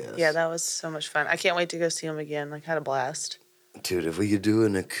podcast. Yeah, that was so much fun. I can't wait to go see him again. Like, had a blast. Dude, if we could do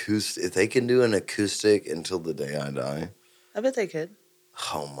an acoustic, if they can do an acoustic until the day I die, I bet they could.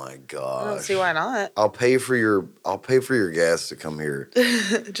 oh my I gosh. don't see why not. I'll pay for your gas to come here.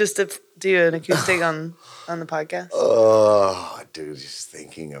 Just to do an acoustic on the podcast. Oh, dude, just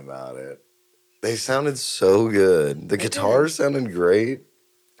thinking about it. They sounded so good. The guitars sounded great.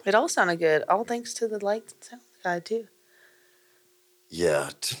 It all sounded good. All thanks to the light sound guy, too.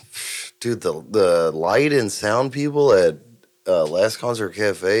 Yeah, dude, the light and sound people at Last Concert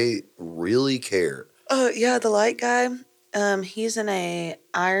Cafe really care. Yeah, the light guy. He's in a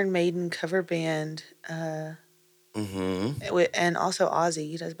Iron Maiden cover band. Mm-hmm. And also Ozzy.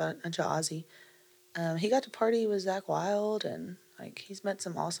 He does a bunch of Ozzy. He got to party with Zach Wilde, and like he's met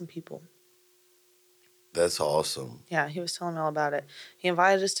some awesome people. That's awesome. Yeah, he was telling me all about it. He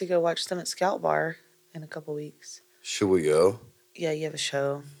invited us to go watch them at Scout Bar in a couple weeks. Should we go? Yeah, you have a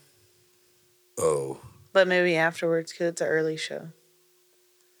show. Oh, But maybe afterwards, because it's an early show.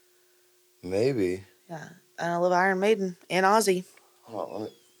 maybe. Yeah. And I love Iron Maiden and Ozzy. Hold on,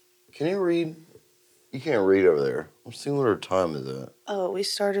 can you read? You can't read over there. I'm seeing what our time is at. Oh, we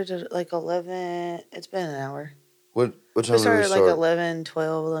started at like 11. It's been an hour. What time We did we started at start? like 11,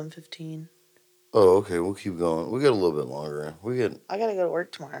 12, 11:15. Oh, okay. We'll keep going. We got a little bit longer. I got to go to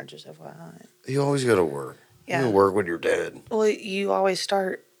work tomorrow, just FYI. You always got to work. Yeah. You can work when you're dead. Well, you always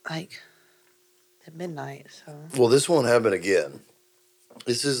start like at midnight, so. Well, this won't happen again.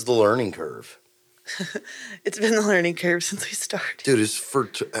 This is the learning curve. It's been the learning curve since we started. Dude, it's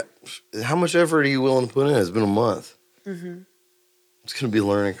how much effort are you willing to put in? It's been a month. Mm-hmm. It's going to be a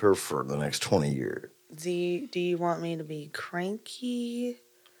learning curve for the next 20 years. Do you want me to be cranky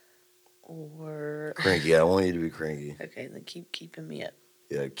or Cranky. I want you to be cranky. Okay, then keep keeping me up.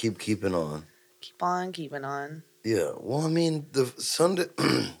 Yeah, keep keeping on. Keep on keeping on. Yeah, well, I mean, the Sunday,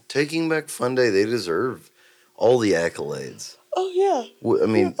 Taking Back Funday, they deserve all the accolades. Oh yeah. I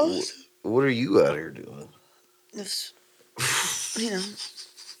mean, They're awesome. what are you out here doing? Just, you know.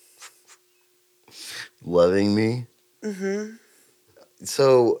 Loving me? Mm-hmm.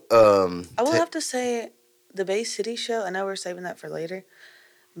 So, I will have to say, the Bay City show, I know we're saving that for later,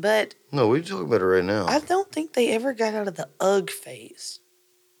 but no, we can talk about it right now. I don't think they ever got out of the Ugg phase.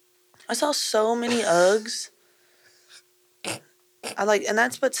 I saw so many Uggs. And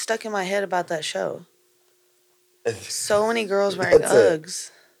that's what stuck in my head about that show. So many girls wearing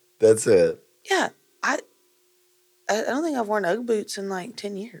Uggs. That's it. Yeah, I don't think I've worn Ugg boots in like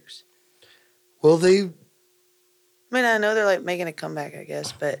 10 years. Well, they I mean, I know they're like making a comeback, I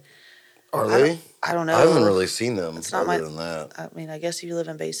guess, but Are they? I don't know. I haven't really seen them It's not other than that. I mean, I guess if you live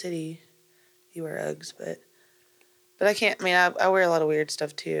in Bay City, you wear Uggs, but I can't. I mean, I wear a lot of weird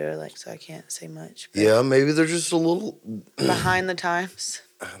stuff too, like so I can't say much. But Yeah, maybe they're just a little behind the times.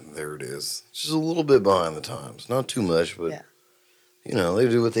 There it is. Just a little bit behind the times. Not too much, but Yeah. you know, they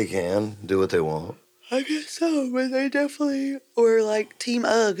do what they can, do what they want. I guess so, but they definitely were like Team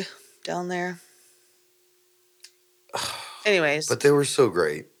Ugg down there. Anyways, But they were so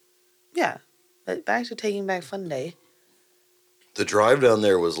great. yeah. But back to Taking Back Funday. The drive down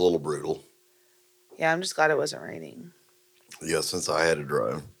there was a little brutal. Yeah, I'm just glad it wasn't raining. Yeah, since I had to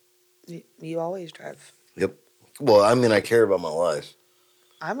drive. You always drive. Yep. Well, I mean, I care about my life.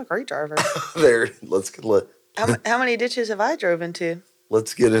 I'm a great driver. There. Let's How many ditches have I drove into?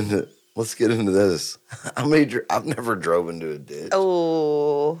 get into this. I've never drove into a ditch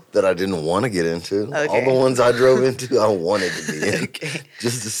Oh. that I didn't want to get into. Okay. All the ones I drove into, I wanted to be in, Okay.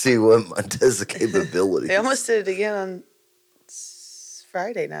 just to see what my test capabilities. They almost did it again on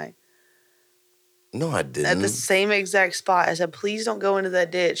Friday night. No, I didn't. At the same exact spot. I said, please don't go into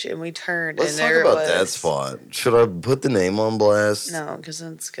that ditch. And we turned. Let's and talk there about it was. that spot. Should I put the name on blast? No, because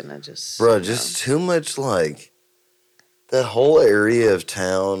it's going to just. Bruh, just too much like that whole area of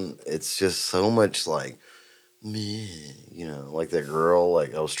town. It's just so much like me, you know, like that girl.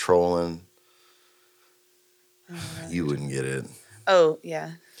 Like I was trolling. You wouldn't get it. Oh,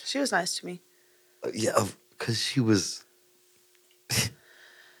 yeah. She was nice to me. Yeah, because she was.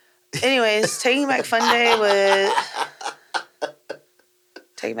 Anyways, Taking Back Funday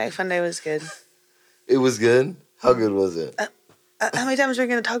was good. It was good. How good was it? How many times are we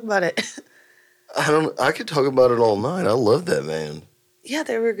going to talk about it? I could talk about it all night. I love that man. Yeah,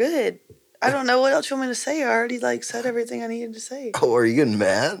 they were good. I don't know what else you want me to say. I already said everything I needed to say. Oh, are you getting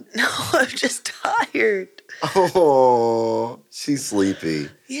mad? No, I'm just tired. Oh, she's sleepy.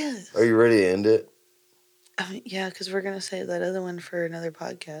 Yes. Are you ready to end it? I mean, yeah, because we're going to save that other one for another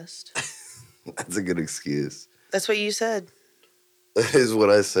podcast. That's a good excuse. That's what you said. That is what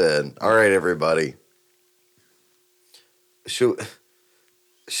I said. All right, everybody.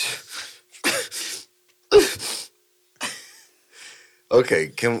 Okay,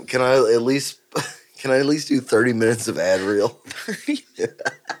 can I at least do 30 minutes of ad reel? 30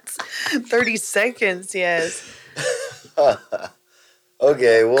 minutes. 30 seconds, yes.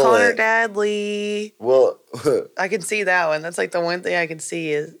 Okay, well, Connor Dadley. well, I can see that one. That's like the one thing I can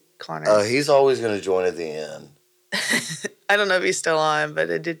see is Connor. he's always going to join at the end. I don't know if he's still on, but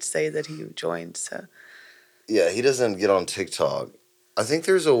it did say that he joined. So Yeah, he doesn't get on TikTok. I think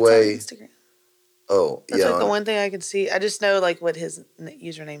there's a it's way. on Instagram. Oh, That's yeah. like the one thing I can see. I just know like what his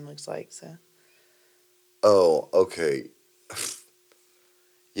username looks like. So Oh, okay.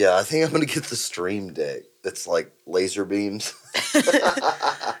 Yeah, I think I'm gonna get the Stream Deck. That's like laser beams.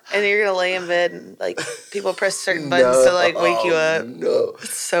 and you're gonna lay in bed and like people press certain buttons to like wake you up. No,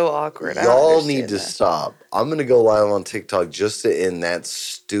 It's so awkward. I don't y'all need understand to that. stop. I'm gonna go live on TikTok just to end that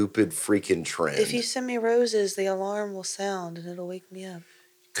stupid freaking trend. If you send me roses, the alarm will sound and it'll wake me up.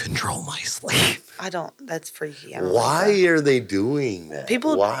 Control my sleep. I don't. That's freaky. I don't Why like that. are they doing that?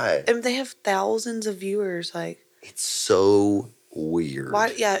 People? Why? And they have thousands of viewers. Like, It's so weird.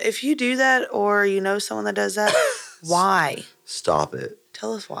 why? Yeah. If you do that, or you know someone that does that, why? Stop it.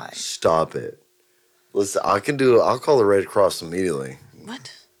 Tell us why. Stop it. Listen, I'll call the Red Cross immediately.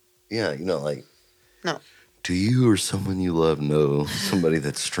 What? Yeah, you know, like. No. Do you or someone you love know somebody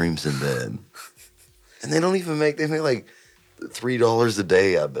that streams in bed? And they make like $3 a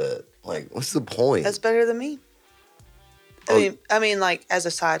day, I bet. Like, what's the point? That's better than me. I mean, like as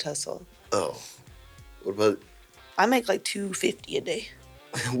a side hustle. Oh. What about I make like $250 a day.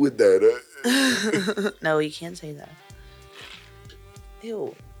 with that? No, you can't say that.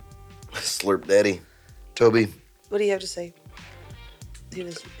 Ew. Slurp Daddy. Toby. What do you have to say? He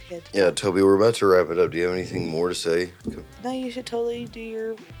was hit. Yeah, Toby, we're about to wrap it up. Do you have anything more to say? No, you should totally do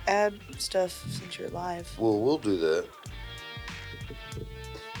your ad stuff since you're live. Well, we'll do that.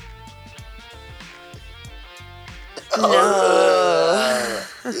 No.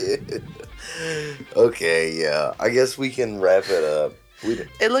 Okay, yeah. I guess we can wrap it up.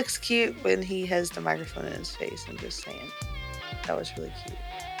 It looks cute when he has the microphone in his face. I'm just saying. That was really cute.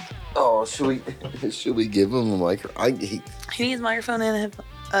 Oh, should we give him a microphone? He needs a microphone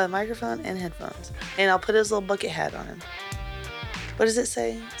and headphones. And I'll put his little bucket hat on him. What does it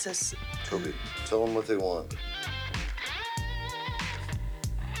say? It says Toby, tell them what they want.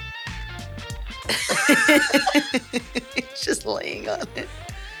 He's just laying on it.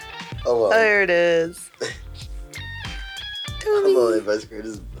 Oh, well. There it is. Hold on, if I screw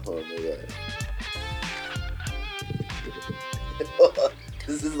this. Hold on, maybe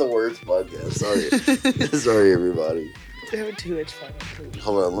This is the worst podcast. Sorry. Sorry, everybody. We're having too much fun.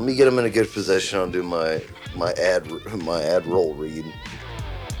 Hold on. Let me get him in a good position. I'll do my ad roll read.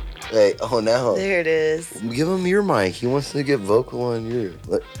 Hey, now. There it is. Give him your mic. He wants to get vocal on you.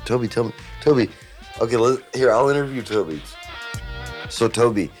 Toby, tell me. Toby. Okay, I'll interview Toby. So,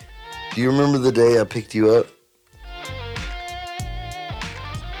 Toby, do you remember the day I picked you up?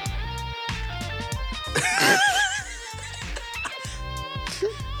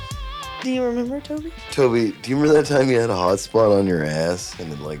 Do you remember, Toby? Toby, do you remember that time you had a hot spot on your ass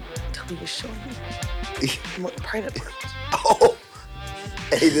and then Toby was showing me private parts. Oh,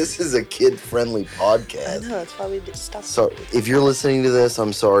 hey, this is a kid-friendly podcast. I know, that's why we did stuff. So, if you're listening to this,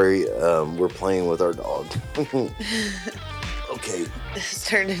 I'm sorry. We're playing with our dog. Okay. This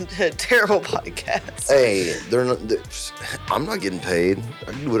turned into a terrible podcast. Hey, I'm not getting paid. I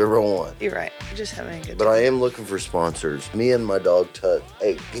can do whatever I want. You're right. You're just having a good But time. I am looking for sponsors. Me and my dog Tut.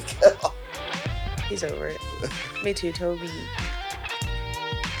 Hey, He's over it. Me too, Toby.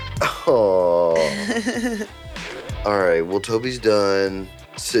 oh. All right. Well, Toby's done.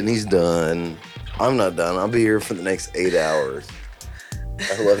 Sydney's done. I'm not done. I'll be here for the next 8 hours.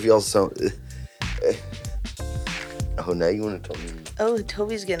 I love y'all so. Oh, now you want to tell me? Oh,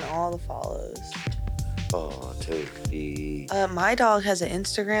 Toby's getting all the follows. Oh, Toby. My dog has an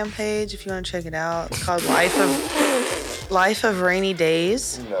Instagram page if you want to check it out. It's called Life of Rainy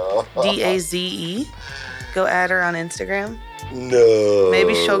Days. No. DAZE. Go add her on Instagram. No.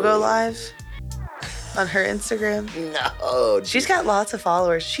 Maybe she'll go live on her Instagram. No. She's got lots of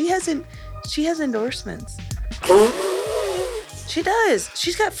followers. She has endorsements. She does.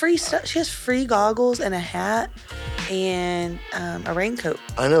 She's got free stuff. She has free goggles and a hat and a raincoat.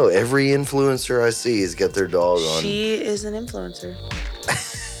 I know every influencer I see has got their dog on. She is an influencer.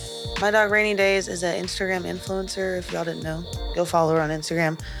 My dog Rainy Days is an Instagram influencer. If y'all didn't know, go follow her on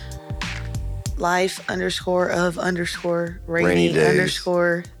Instagram. Life_of_rainy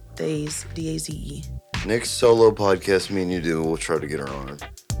days. DAZE. Next solo podcast me and you do, we'll try to get her on.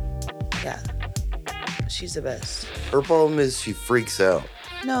 Yeah. She's the best. Her problem is she freaks out.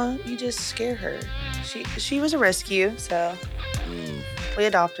 No, you just scare her. She was a rescue, so we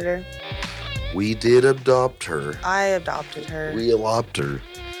adopted her. We did adopt her. I adopted her. We adopted her.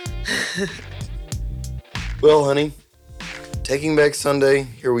 Well, honey, Taking Back Sunday.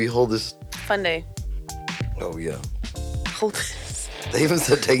 Here we hold this. Funday. Oh, yeah. Hold this. They even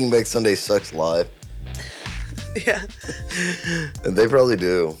said Taking Back Sunday sucks live. Yeah. And they probably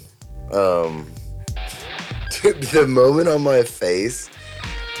do. The moment on my face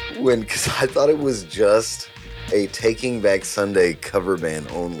because I thought it was just a Taking Back Sunday cover band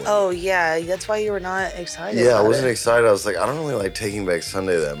only. Oh, yeah. That's why you were not excited. Yeah, I about wasn't it. excited. I was like, I don't really like Taking Back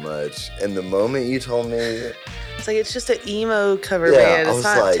Sunday that much. And the moment you told me, It's like it's just an emo cover Yeah, band. I It's was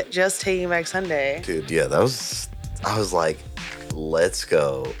not like- just Taking Back Sunday. dude, yeah, I was like, let's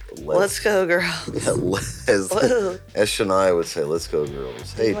go. Let's go, girl. Yeah, Whoa. as Shania would say, let's go,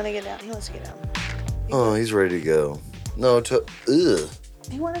 girls. You Hey, want to get down? He wants to get down. oh, he's ready to go. No, ugh.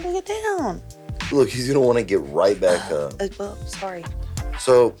 He wanted to get down. Look, he's going to want to get right back up. Well, sorry.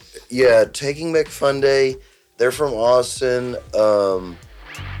 So, yeah, Taking Back Funday. They're from Austin.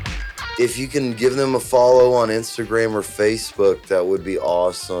 If you can give them a follow on Instagram or Facebook, that would be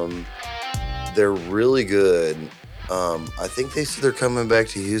awesome. They're really good. I think they said they're coming back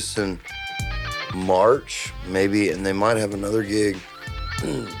to Houston March, maybe, and they might have another gig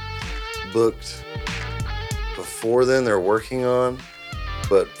booked before then they're working on.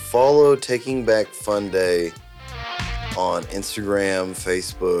 But follow Taking Back Funday on Instagram,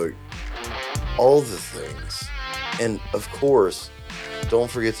 Facebook, all the things. And of course,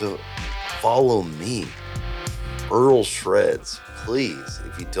 don't forget to follow me, Earl Shreds, please,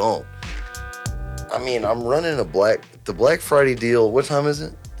 if you don't. I mean, I'm running the Black Friday deal. What time is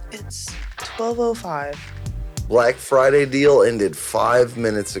it? It's 12:05. Black Friday deal ended 5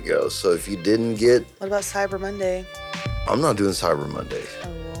 minutes ago. So if you didn't get, What about Cyber Monday? I'm not doing Cyber Monday.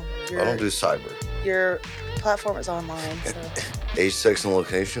 Oh, well, I don't do cyber. your platform is online, so. Age, sex, and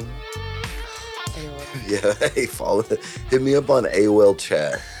location. Anyway. Yeah, hey, hit me up on AOL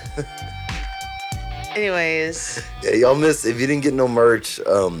chat. Anyways, Yeah, y'all missed, if you didn't get no merch,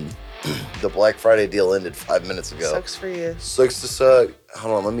 the Black Friday deal ended 5 minutes ago. sucks for you. Sucks to suck.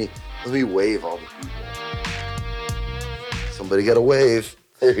 Hold on, let me wave all the people. Somebody got a wave.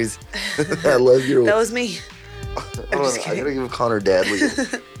 There he's. I love your. That was me. Hold just on, I kidding. gotta give Connor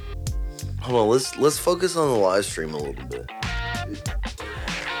Dadley. Hold on, let's focus on the live stream a little bit.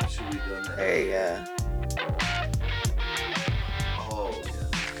 Should we done that? There you go. Oh yeah.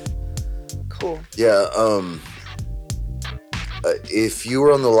 Cool. Yeah. if you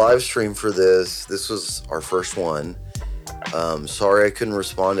were on the live stream for this was our first one. Sorry I couldn't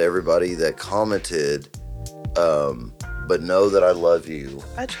respond to everybody that commented, but know that I love you.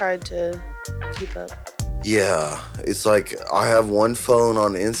 I tried to keep up. Yeah, it's like I have one phone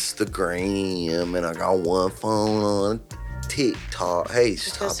on Instagram and I got one phone on TikTok. Hey,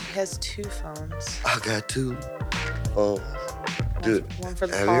 stop. Because he has 2 phones. I got 2. Oh, dude, One for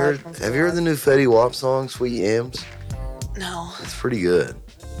the have pod, you heard the new Fetty Wap song, Sweet Yams? No. It's pretty good.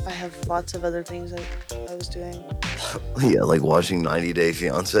 I have lots of other things that I was doing. Yeah, like watching 90 Day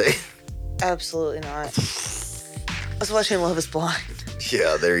Fiance. Absolutely not. I was watching Love is Blind.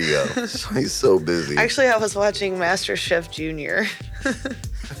 Yeah, there you go. He's so busy. Actually, I was watching Master Chef Junior.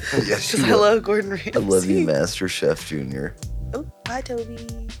 Yes, Because I love Gordon Ramsay. I love you, Master Chef Junior. Oh, bye, Toby.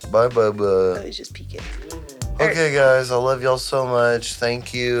 Bye, Bubba. Oh, he's just peeking. Okay, guys, I love y'all so much.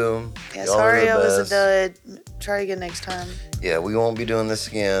 Thank you. Yeah, Y'all are sorry the I was a best. dud. Try again next time. Yeah, we won't be doing this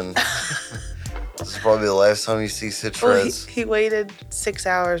again. This is probably the last time you see Citrus. Well, he waited 6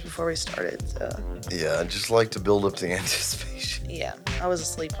 hours before we started, so. Yeah, I just like to build up the anticipation. Yeah, I was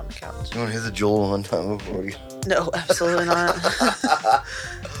asleep on the couch. You want to hit the Joel one time before you... No, absolutely not.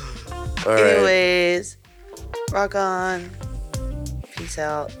 All right. Anyways, rock on. Peace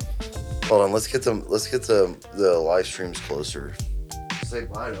out. Hold on, let's get the live streams closer. Say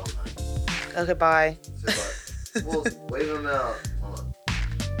bye, don't I? Okay, bye. Say bye. Well, wave them out. Hold on.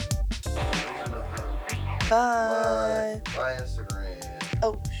 Bye. Bye, Instagram.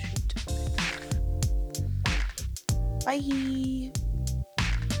 Oh, shoot. Bye.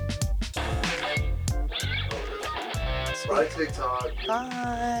 Bye, TikTok.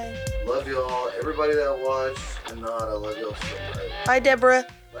 Bye. Love y'all. Everybody that watched and not, I love y'all so much. Bye, Deborah.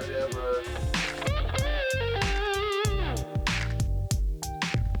 Bye, Deborah.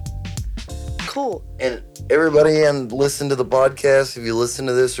 Cool. And everybody, and listen to the podcast. If you listen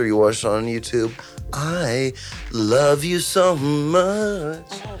to this or you watch it on YouTube, I love you so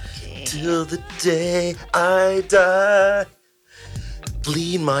much. Okay. Till the day I die.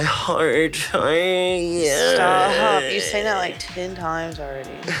 Bleed my heart. Stop. You say that like 10 times already.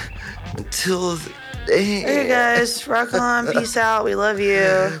 Until the day. Okay, guys. Rock on. Peace out. We love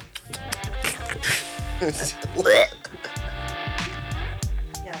you.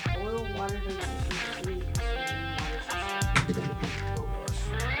 Yeah, oil, water,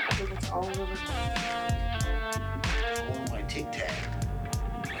 it's all over. Oh, my Tic Tac.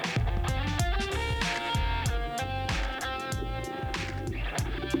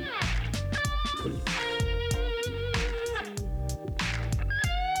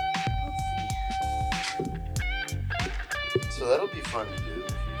 So that'll be fun to do.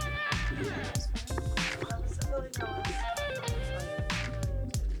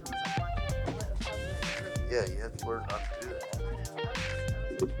 Yeah, you have to learn not to do